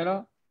 Dr.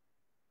 Behra?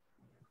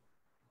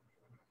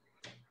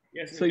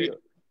 Yes.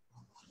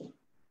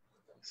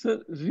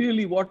 So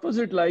really, what was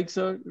it like,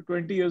 sir,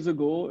 20 years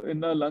ago in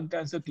the lung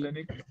cancer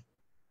clinic?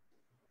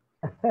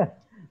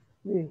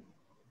 See,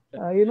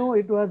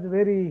 it was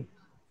very,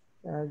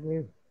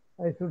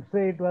 I should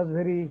say it was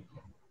very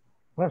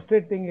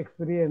frustrating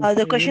experience.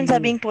 The questions are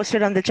being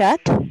posted on the chat.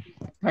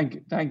 Thank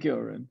you. Thank you,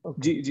 Arun.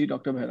 Okay.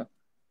 Dr. Behra.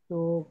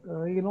 So,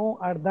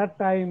 at that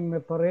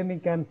time, for any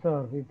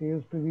cancer, it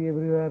used to be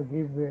everywhere,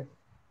 give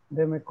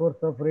them a course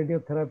of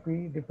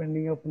radiotherapy,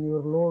 depending upon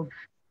your load,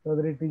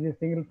 whether it is a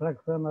single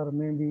fraction or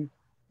maybe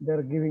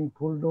they're giving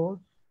full dose.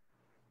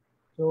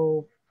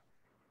 So,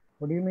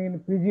 what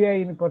in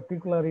PGI in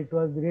particular, it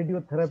was the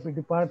radiotherapy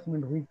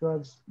department, which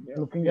was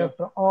looking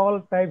after all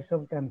types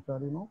of cancer,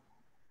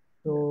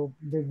 So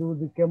they do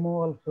the chemo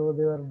also,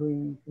 they were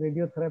doing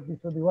radiotherapy.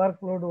 So the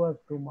workload was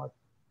too much.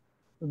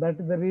 So that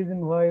is the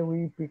reason why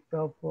we picked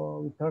up,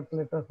 we thought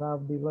let us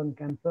have the lung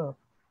cancer.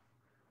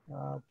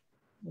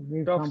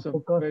 give Tough, some sir.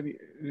 focus. Very,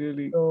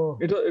 really. So,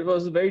 It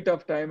was a very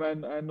tough time,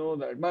 and I know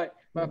that.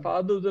 My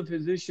father was a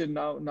physician,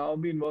 now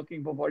been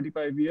working for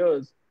 45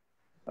 years.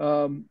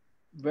 Um,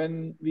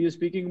 when we were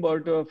speaking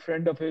about a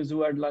friend of his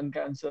who had lung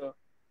cancer,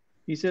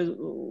 he says,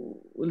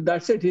 "Oh, well,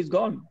 that's it, he's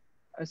gone."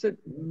 I said,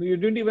 "You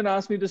didn't even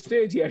ask me the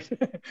stage yet."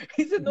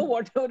 He said, "No,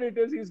 whatever it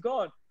is, he's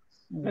gone."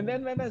 And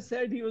then when I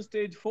said he was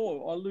stage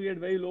 4, although he had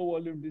very low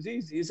volume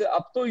disease, he said,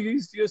 "Up to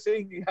you're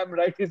saying I'm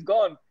right, he's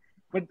gone."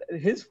 But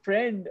his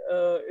friend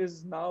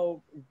is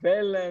now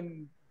well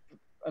and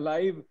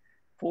alive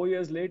 4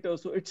 years later.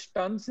 So it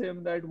stuns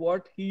him that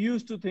what he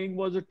used to think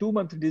was a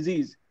 2-month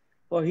disease.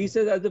 Or he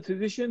says, as a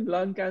physician,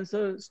 lung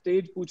cancer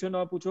stage pucho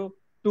na pucho,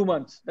 2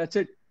 months. That's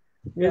it.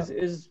 yeah.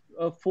 Is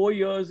 4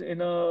 years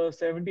in a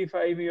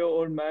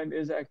 75-year-old man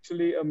is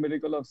actually a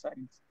miracle of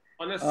science.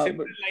 On a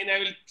simple line, I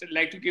will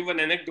like to give an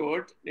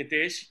anecdote,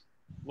 Nitesh.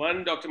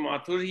 One, Dr.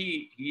 Mathur,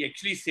 he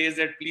actually says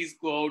that please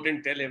go out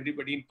and tell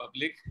everybody in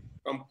public.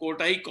 From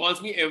Kota, he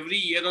calls me every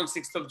year on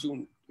 6th of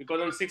June.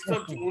 Because on 6th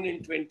of June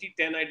in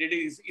 2010, I did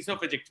his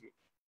esophagectomy.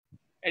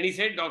 And he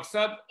said, Dr.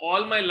 Saab,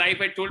 all my life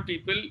I told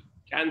people,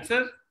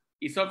 cancer,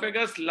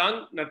 esophagus,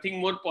 lung, nothing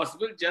more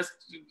possible,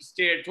 just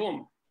stay at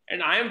home.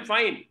 And I am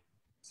fine.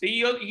 So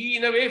he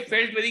in a way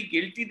felt very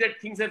guilty that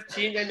things have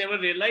changed. I never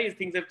realized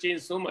things have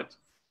changed so much.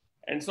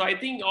 And so I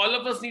think all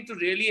of us need to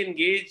really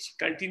engage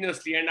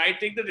continuously. And I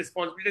take the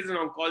responsibility as an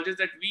oncologist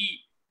that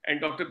we and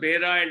Dr.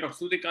 Behra and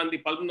Dr. Suryakant, the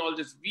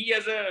pulmonologist, we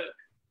as a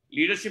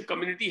leadership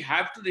community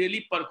have to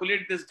really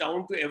percolate this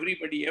down to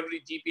everybody,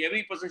 every GP,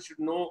 every person should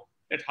know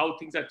that how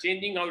things are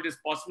changing, how it is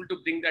possible to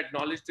bring that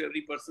knowledge to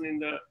every person in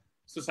the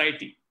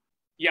society.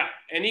 Yeah,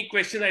 any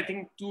question? I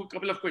think a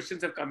couple of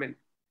questions have come in.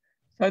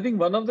 I think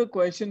one of the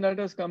questions that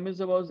has come is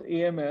about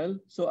AML.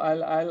 So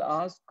I'll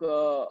ask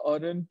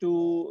Oren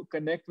to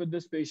connect with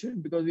this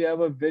patient because we have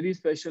a very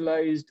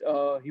specialized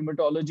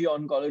hematology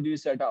oncology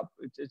setup.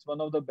 It's one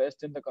of the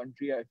best in the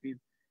country, I feel.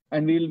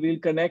 And we'll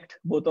connect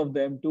both of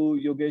them to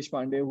Yogesh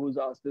Pandey, who's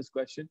asked this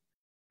question.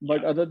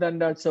 But other than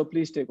that, sir,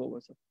 please take over,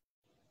 sir.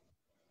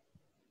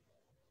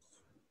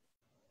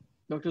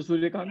 Dr.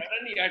 Suryakant?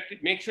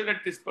 Make sure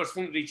that this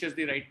person reaches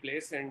the right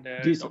place. And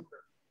Dr.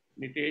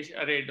 Nitesh,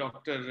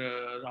 Dr.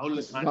 Rahul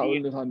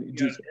Nathani.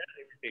 Ji, sir.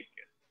 Take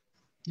care.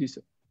 Ji,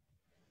 sir.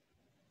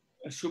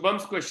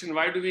 Shubham's question,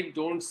 why do we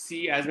don't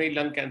see as many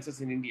lung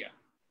cancers in India?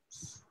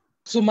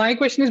 So my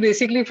question is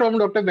basically from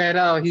Dr.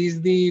 Behra.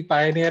 He's the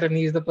pioneer and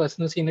he's the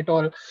person who's seen it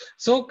all.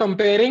 So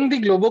comparing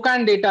the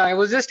Globocan data, I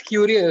was just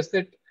curious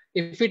that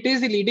if it is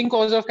the leading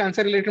cause of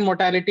cancer-related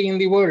mortality in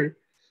the world,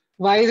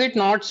 why is it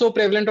not so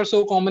prevalent or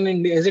so common in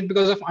India? Is it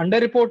because of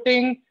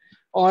underreporting?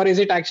 Or is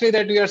it actually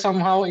that we are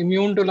somehow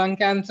immune to lung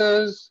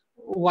cancers?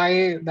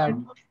 Why that?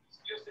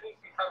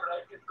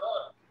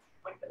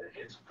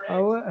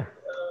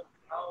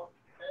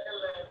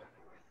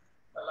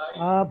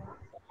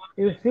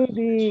 You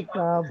see,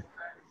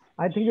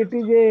 I think it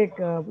is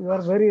you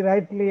are very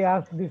rightly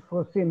asked this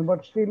question,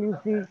 but still you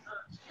see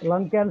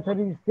lung cancer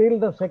is still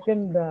the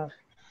second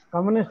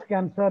commonest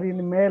cancer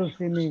in males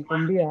in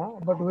India.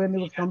 But when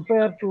you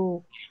compare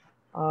to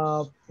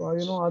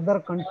other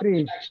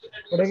countries.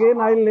 But again,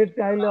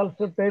 I'll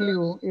also tell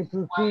you, if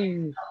you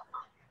see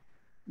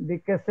the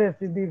cases,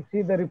 if you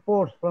see the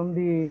reports from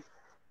the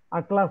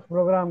Atlas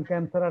program,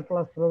 Cancer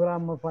Atlas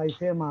program of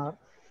ICMR,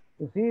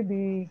 you see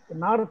the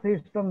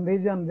northeastern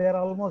region, they are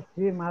almost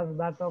same as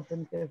that of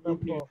in case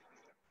of,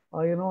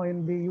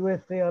 in the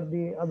USA or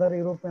the other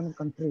European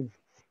countries.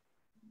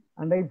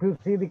 And if you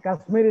see the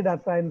Kashmiri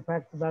data, in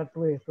fact, that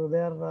way, so they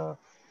are,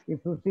 if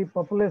you see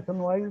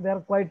population-wise, they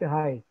are quite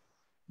high.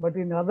 But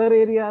in other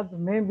areas,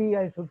 maybe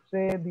I should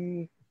say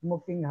the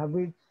smoking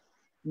habits,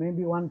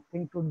 maybe one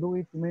thing to do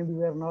it, maybe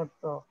we are not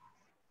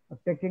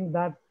taking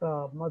that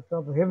much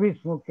of heavy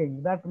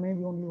smoking. That may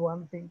be only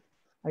one thing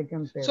I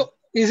can tell. So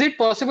is it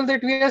possible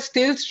that we are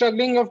still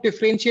struggling of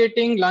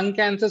differentiating lung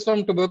cancers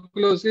from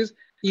tuberculosis,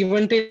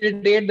 even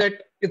till date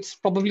that it's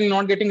probably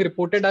not getting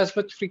reported as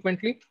much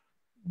frequently?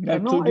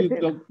 No,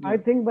 I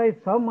think by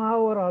somehow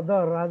or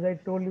other, as I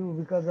told you,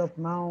 because of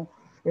now,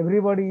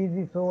 everybody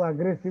is so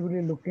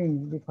aggressively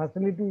looking. The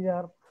facilities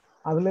are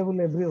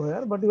available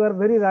everywhere, but you are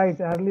very right.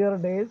 Earlier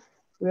days,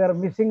 we are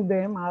missing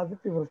them as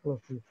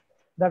tuberculosis.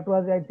 That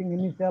was, I think,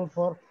 initial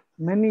for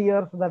many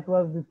years. That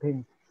was the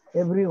thing.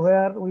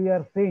 Everywhere we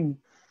are seeing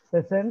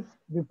patients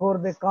before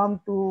they come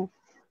to,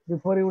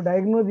 before you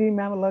diagnose him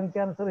lung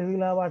cancer, he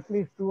will have at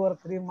least 2 or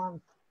 3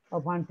 months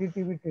of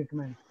anti-TB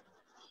treatment.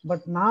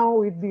 But now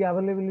with the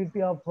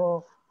availability of,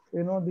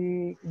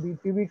 the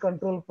TB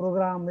control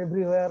program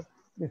everywhere,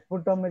 the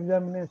sputum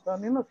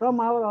examination,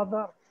 somehow or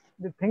other,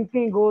 the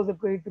thinking goes,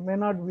 okay, it may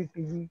not be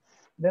TB.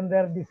 Then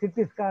there the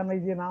CT scan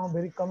is now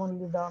very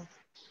commonly done.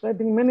 So I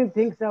think many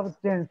things have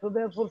changed. So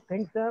therefore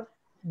things are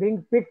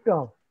being picked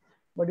up.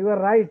 But you are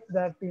right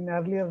that in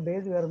earlier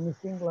days, we are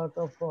missing a lot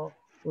of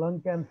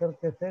lung cancer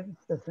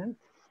patients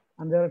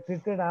and they are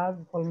treated as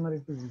pulmonary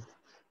TB.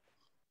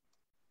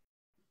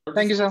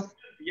 Thank you, sir.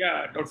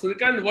 Yeah, Dr.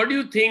 Suryakant, what do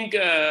you think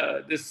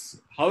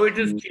how it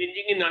is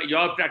changing in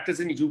your practice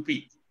in UP?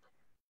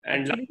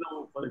 And Actually,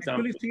 Lucknow, for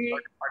example. see,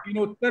 in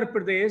Uttar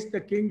Pradesh, the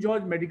King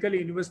George Medical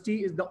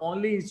University is the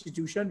only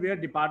institution where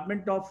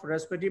Department of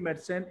Respiratory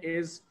Medicine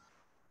is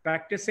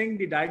practicing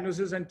the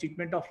diagnosis and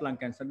treatment of lung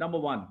cancer, number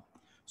one.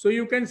 So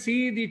you can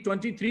see the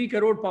 23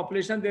 crore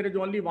population, there is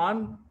only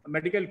one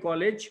medical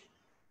college.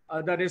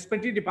 The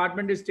respiratory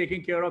department is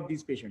taking care of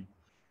these patients.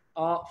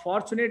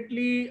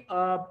 Fortunately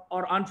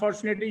or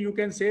unfortunately, you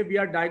can say we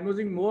are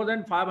diagnosing more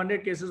than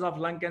 500 cases of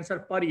lung cancer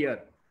per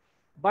year.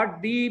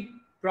 But the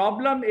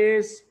problem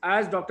is,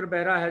 as Dr.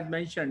 Behra has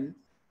mentioned,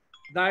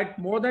 that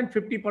more than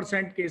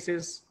 50%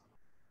 cases,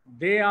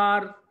 they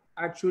are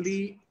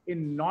actually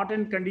not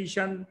in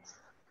condition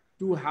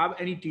to have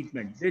any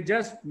treatment.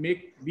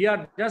 We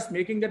are just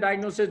making the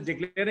diagnosis,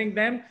 declaring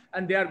them,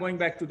 and they are going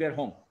back to their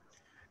home.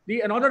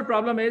 Another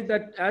problem is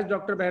that, as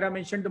Dr. Behra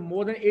mentioned,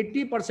 more than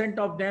 80%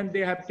 of them,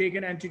 they have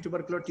taken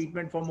anti-tuberculosis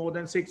treatment for more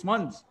than 6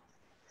 months.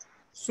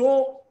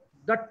 So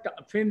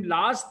in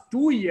last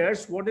 2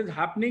 years, what is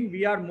happening,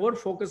 we are more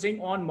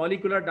focusing on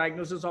molecular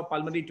diagnosis of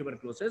pulmonary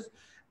tuberculosis.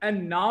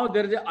 And now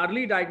there is an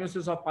early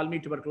diagnosis of pulmonary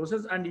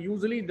tuberculosis, and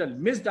usually the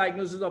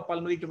misdiagnosis of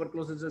pulmonary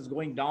tuberculosis is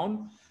going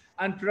down.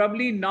 And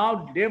probably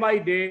now, day by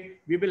day,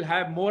 we will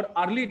have more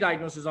early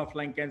diagnosis of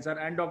lung cancer.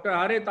 And Dr.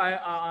 Harith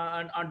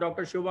and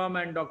Dr.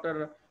 Shubham and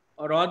Dr.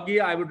 Rodgi,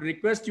 I would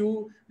request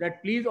you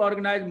that please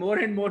organize more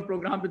and more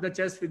programs with the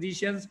chest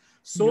physicians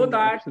so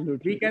that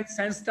absolutely. we can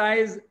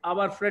sensitize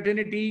our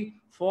fraternity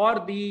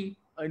for the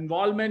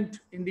involvement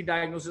in the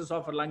diagnosis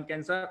of lung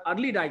cancer,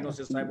 early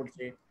diagnosis, I would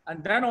say.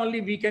 And then only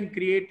we can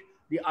create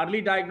the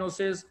early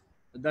diagnosis,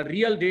 the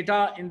real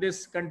data in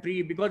this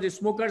country, because the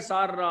smokers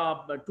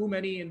are too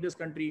many in this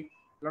country.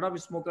 A lot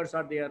of smokers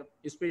are there,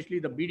 especially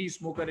the BD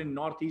smoker in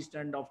Northeast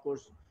and of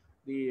course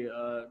the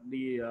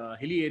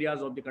hilly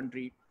areas of the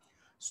country.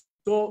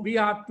 So we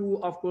have to,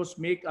 of course,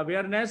 make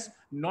awareness,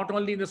 not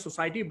only in the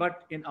society,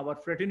 but in our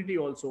fraternity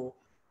also,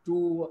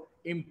 to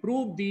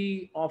improve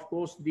of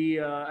course, the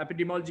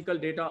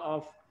epidemiological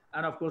data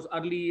and of course,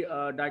 early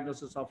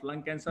diagnosis of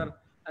lung cancer.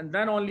 And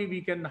then only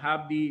we can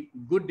have the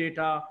good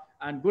data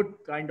and good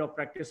kind of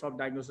practice of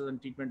diagnosis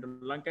and treatment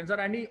of lung cancer,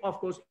 and of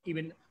course,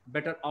 even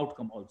better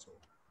outcome also.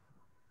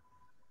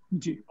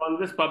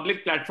 On this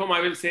public platform, I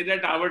will say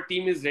that our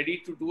team is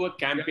ready to do a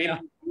campaign. Yeah.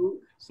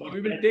 So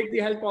we will take the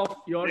help of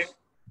yours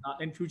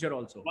in future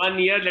also. 1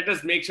 year, let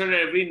us make sure that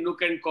every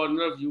nook and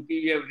corner of UP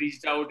we have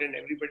reached out and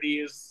everybody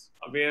is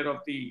aware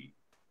of the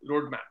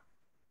roadmap.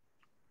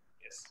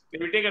 Yes.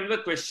 Can we take another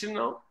question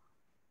now?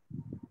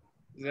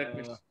 Is that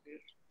question?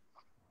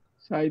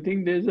 So I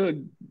think there's a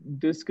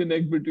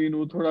disconnect between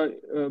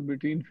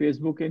between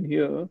Facebook and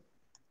here,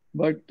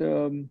 but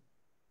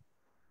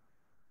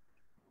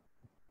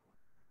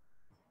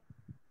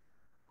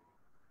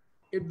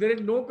if there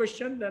is no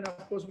question, then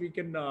of course we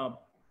can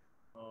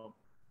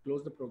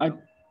close the program.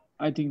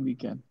 I think we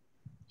can.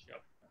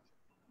 Sure.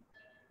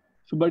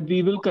 So, but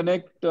we will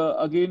connect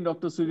again,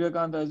 Dr.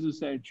 Suryakant, as you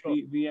said. Sure.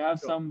 We have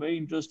some very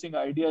interesting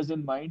ideas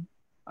in mind.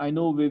 I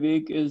know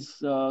Vivek is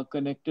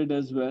connected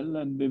as well,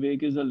 and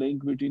Vivek is a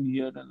link between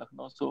here and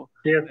Lucknow. So,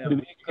 Yes,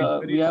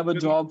 Vivek, we have a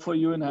job for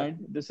you in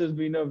hand. This has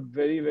been a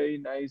very, very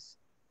nice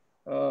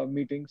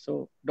meeting.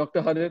 So,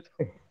 Dr. Harith,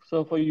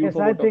 so for you. Yes,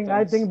 for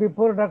I think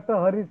before Dr.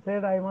 Harith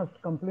said, I must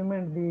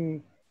compliment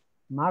the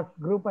Marks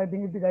group. I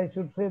think I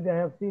should say they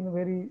have seen a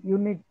very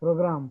unique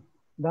program.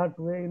 That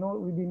way,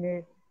 within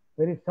a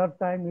very short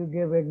time, you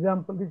gave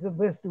example. This is the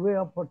best way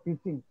of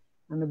teaching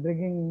and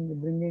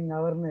bringing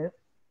awareness.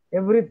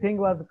 Everything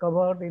was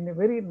covered in a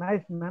very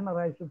nice manner,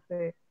 I should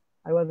say.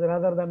 I was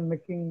rather than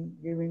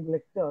giving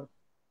lectures.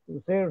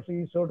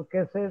 You showed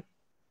cases,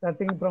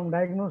 starting from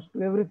diagnosis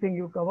to everything.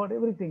 You covered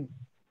everything.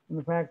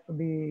 In fact,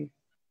 the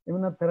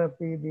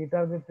immunotherapy, the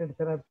targeted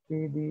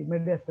therapy, the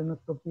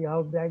mediastinopscopy,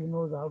 how to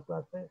diagnose, how to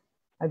assess.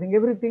 I think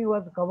everything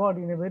was covered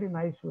in a very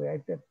nice way. I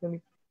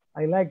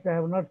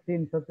have not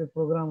seen such a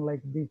program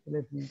like this.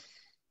 Let me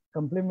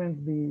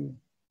compliment the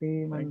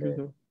team and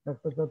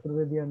Dr.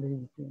 Chaturvedi and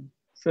his team.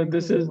 So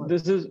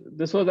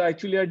this was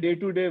actually a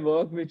day-to-day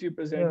work which we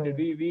presented.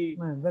 We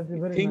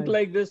think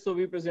like this, so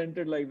we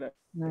presented like that.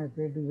 Nice,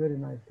 it is very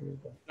nice.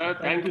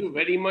 Thank you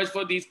very much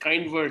for these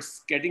kind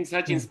words. Getting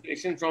such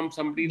inspiration from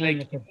somebody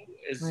like you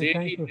is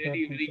really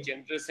very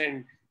generous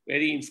and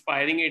very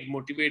inspiring. It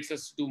motivates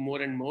us to do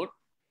more and more.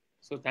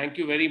 So thank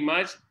you very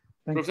much.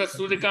 Professor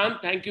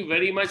Suryakant, thank you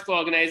very much for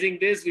organizing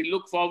this. We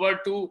look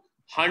forward to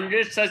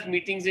 100 such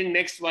meetings in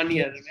next 1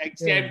 year.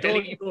 Actually, I'm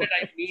telling you that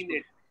I mean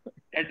it.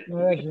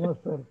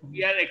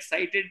 We are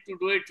excited to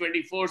do it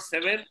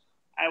 24/7.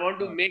 I want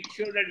to make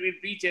sure that we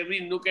reach every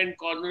nook and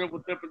corner of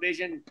Uttar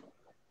Pradesh, and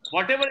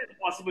whatever is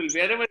possible,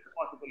 wherever is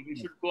possible, we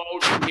should go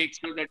out and make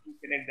sure that we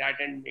connect that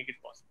and make it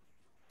possible.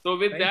 So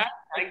with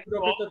thank you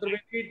Dr.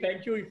 Chaturvedi.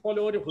 Thank you for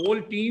your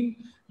whole team.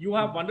 You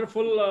have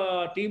wonderful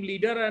team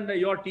leader, and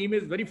your team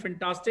is very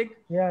fantastic.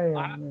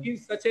 I have seen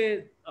such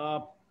a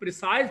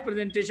precise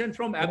presentation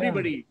from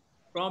everybody.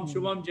 From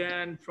Shubham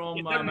Jain,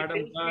 from Madam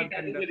Garg,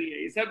 and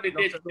we have a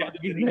great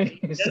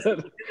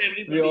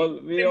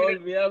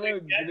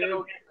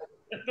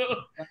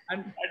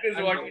And that is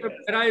what Dr.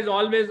 Behra is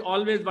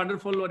always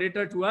wonderful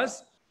orator to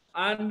us.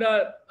 And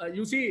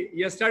you see,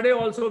 yesterday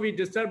also we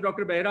disturbed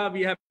Dr. Behra.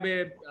 We have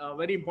a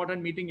very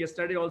important meeting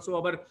yesterday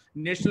also, our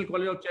National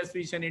College of Chest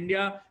Physician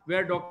India,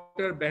 where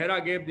Dr.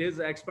 Behra gave his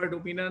expert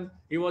opinion.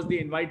 He was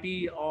the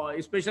invitee,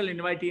 special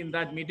invitee in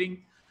that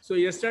meeting. So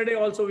yesterday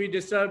also we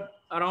disturbed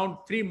around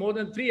more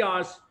than 3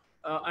 hours.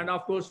 And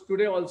of course,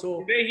 today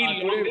also. Today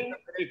he logged in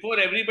before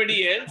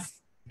everybody else.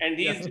 And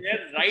he's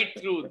there right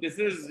through. This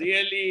is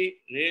really,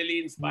 really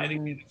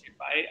inspiring leadership.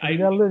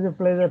 It's always a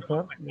pleasure,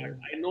 sir.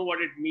 I know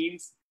what it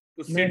means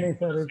to sit. No,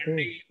 sir, it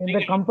is. In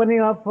the company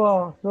of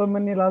so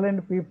many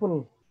learned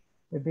people,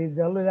 it is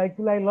always,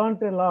 actually, I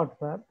learned a lot,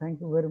 sir.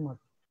 Thank you very much.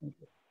 Thank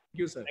you. Thank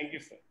you, sir. Thank you,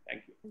 sir.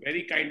 Thank you.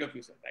 Very kind of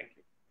you, sir. Thank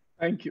you.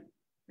 Thank you.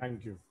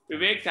 Thank you.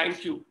 Vivek,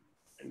 thank you.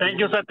 Thank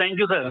you, sir. Thank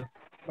you, sir.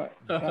 Bye.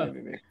 Bye,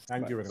 Vivek.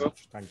 Thank you very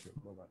much. Thank you.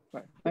 Bye-bye.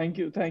 Bye. Thank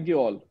you. Thank you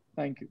all.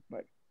 Thank you.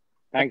 Bye.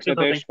 Thanks,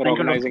 Nitesh, for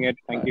organizing it.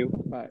 Thank you.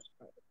 Bye.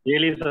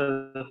 Really,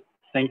 sir.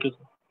 Thank you,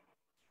 sir.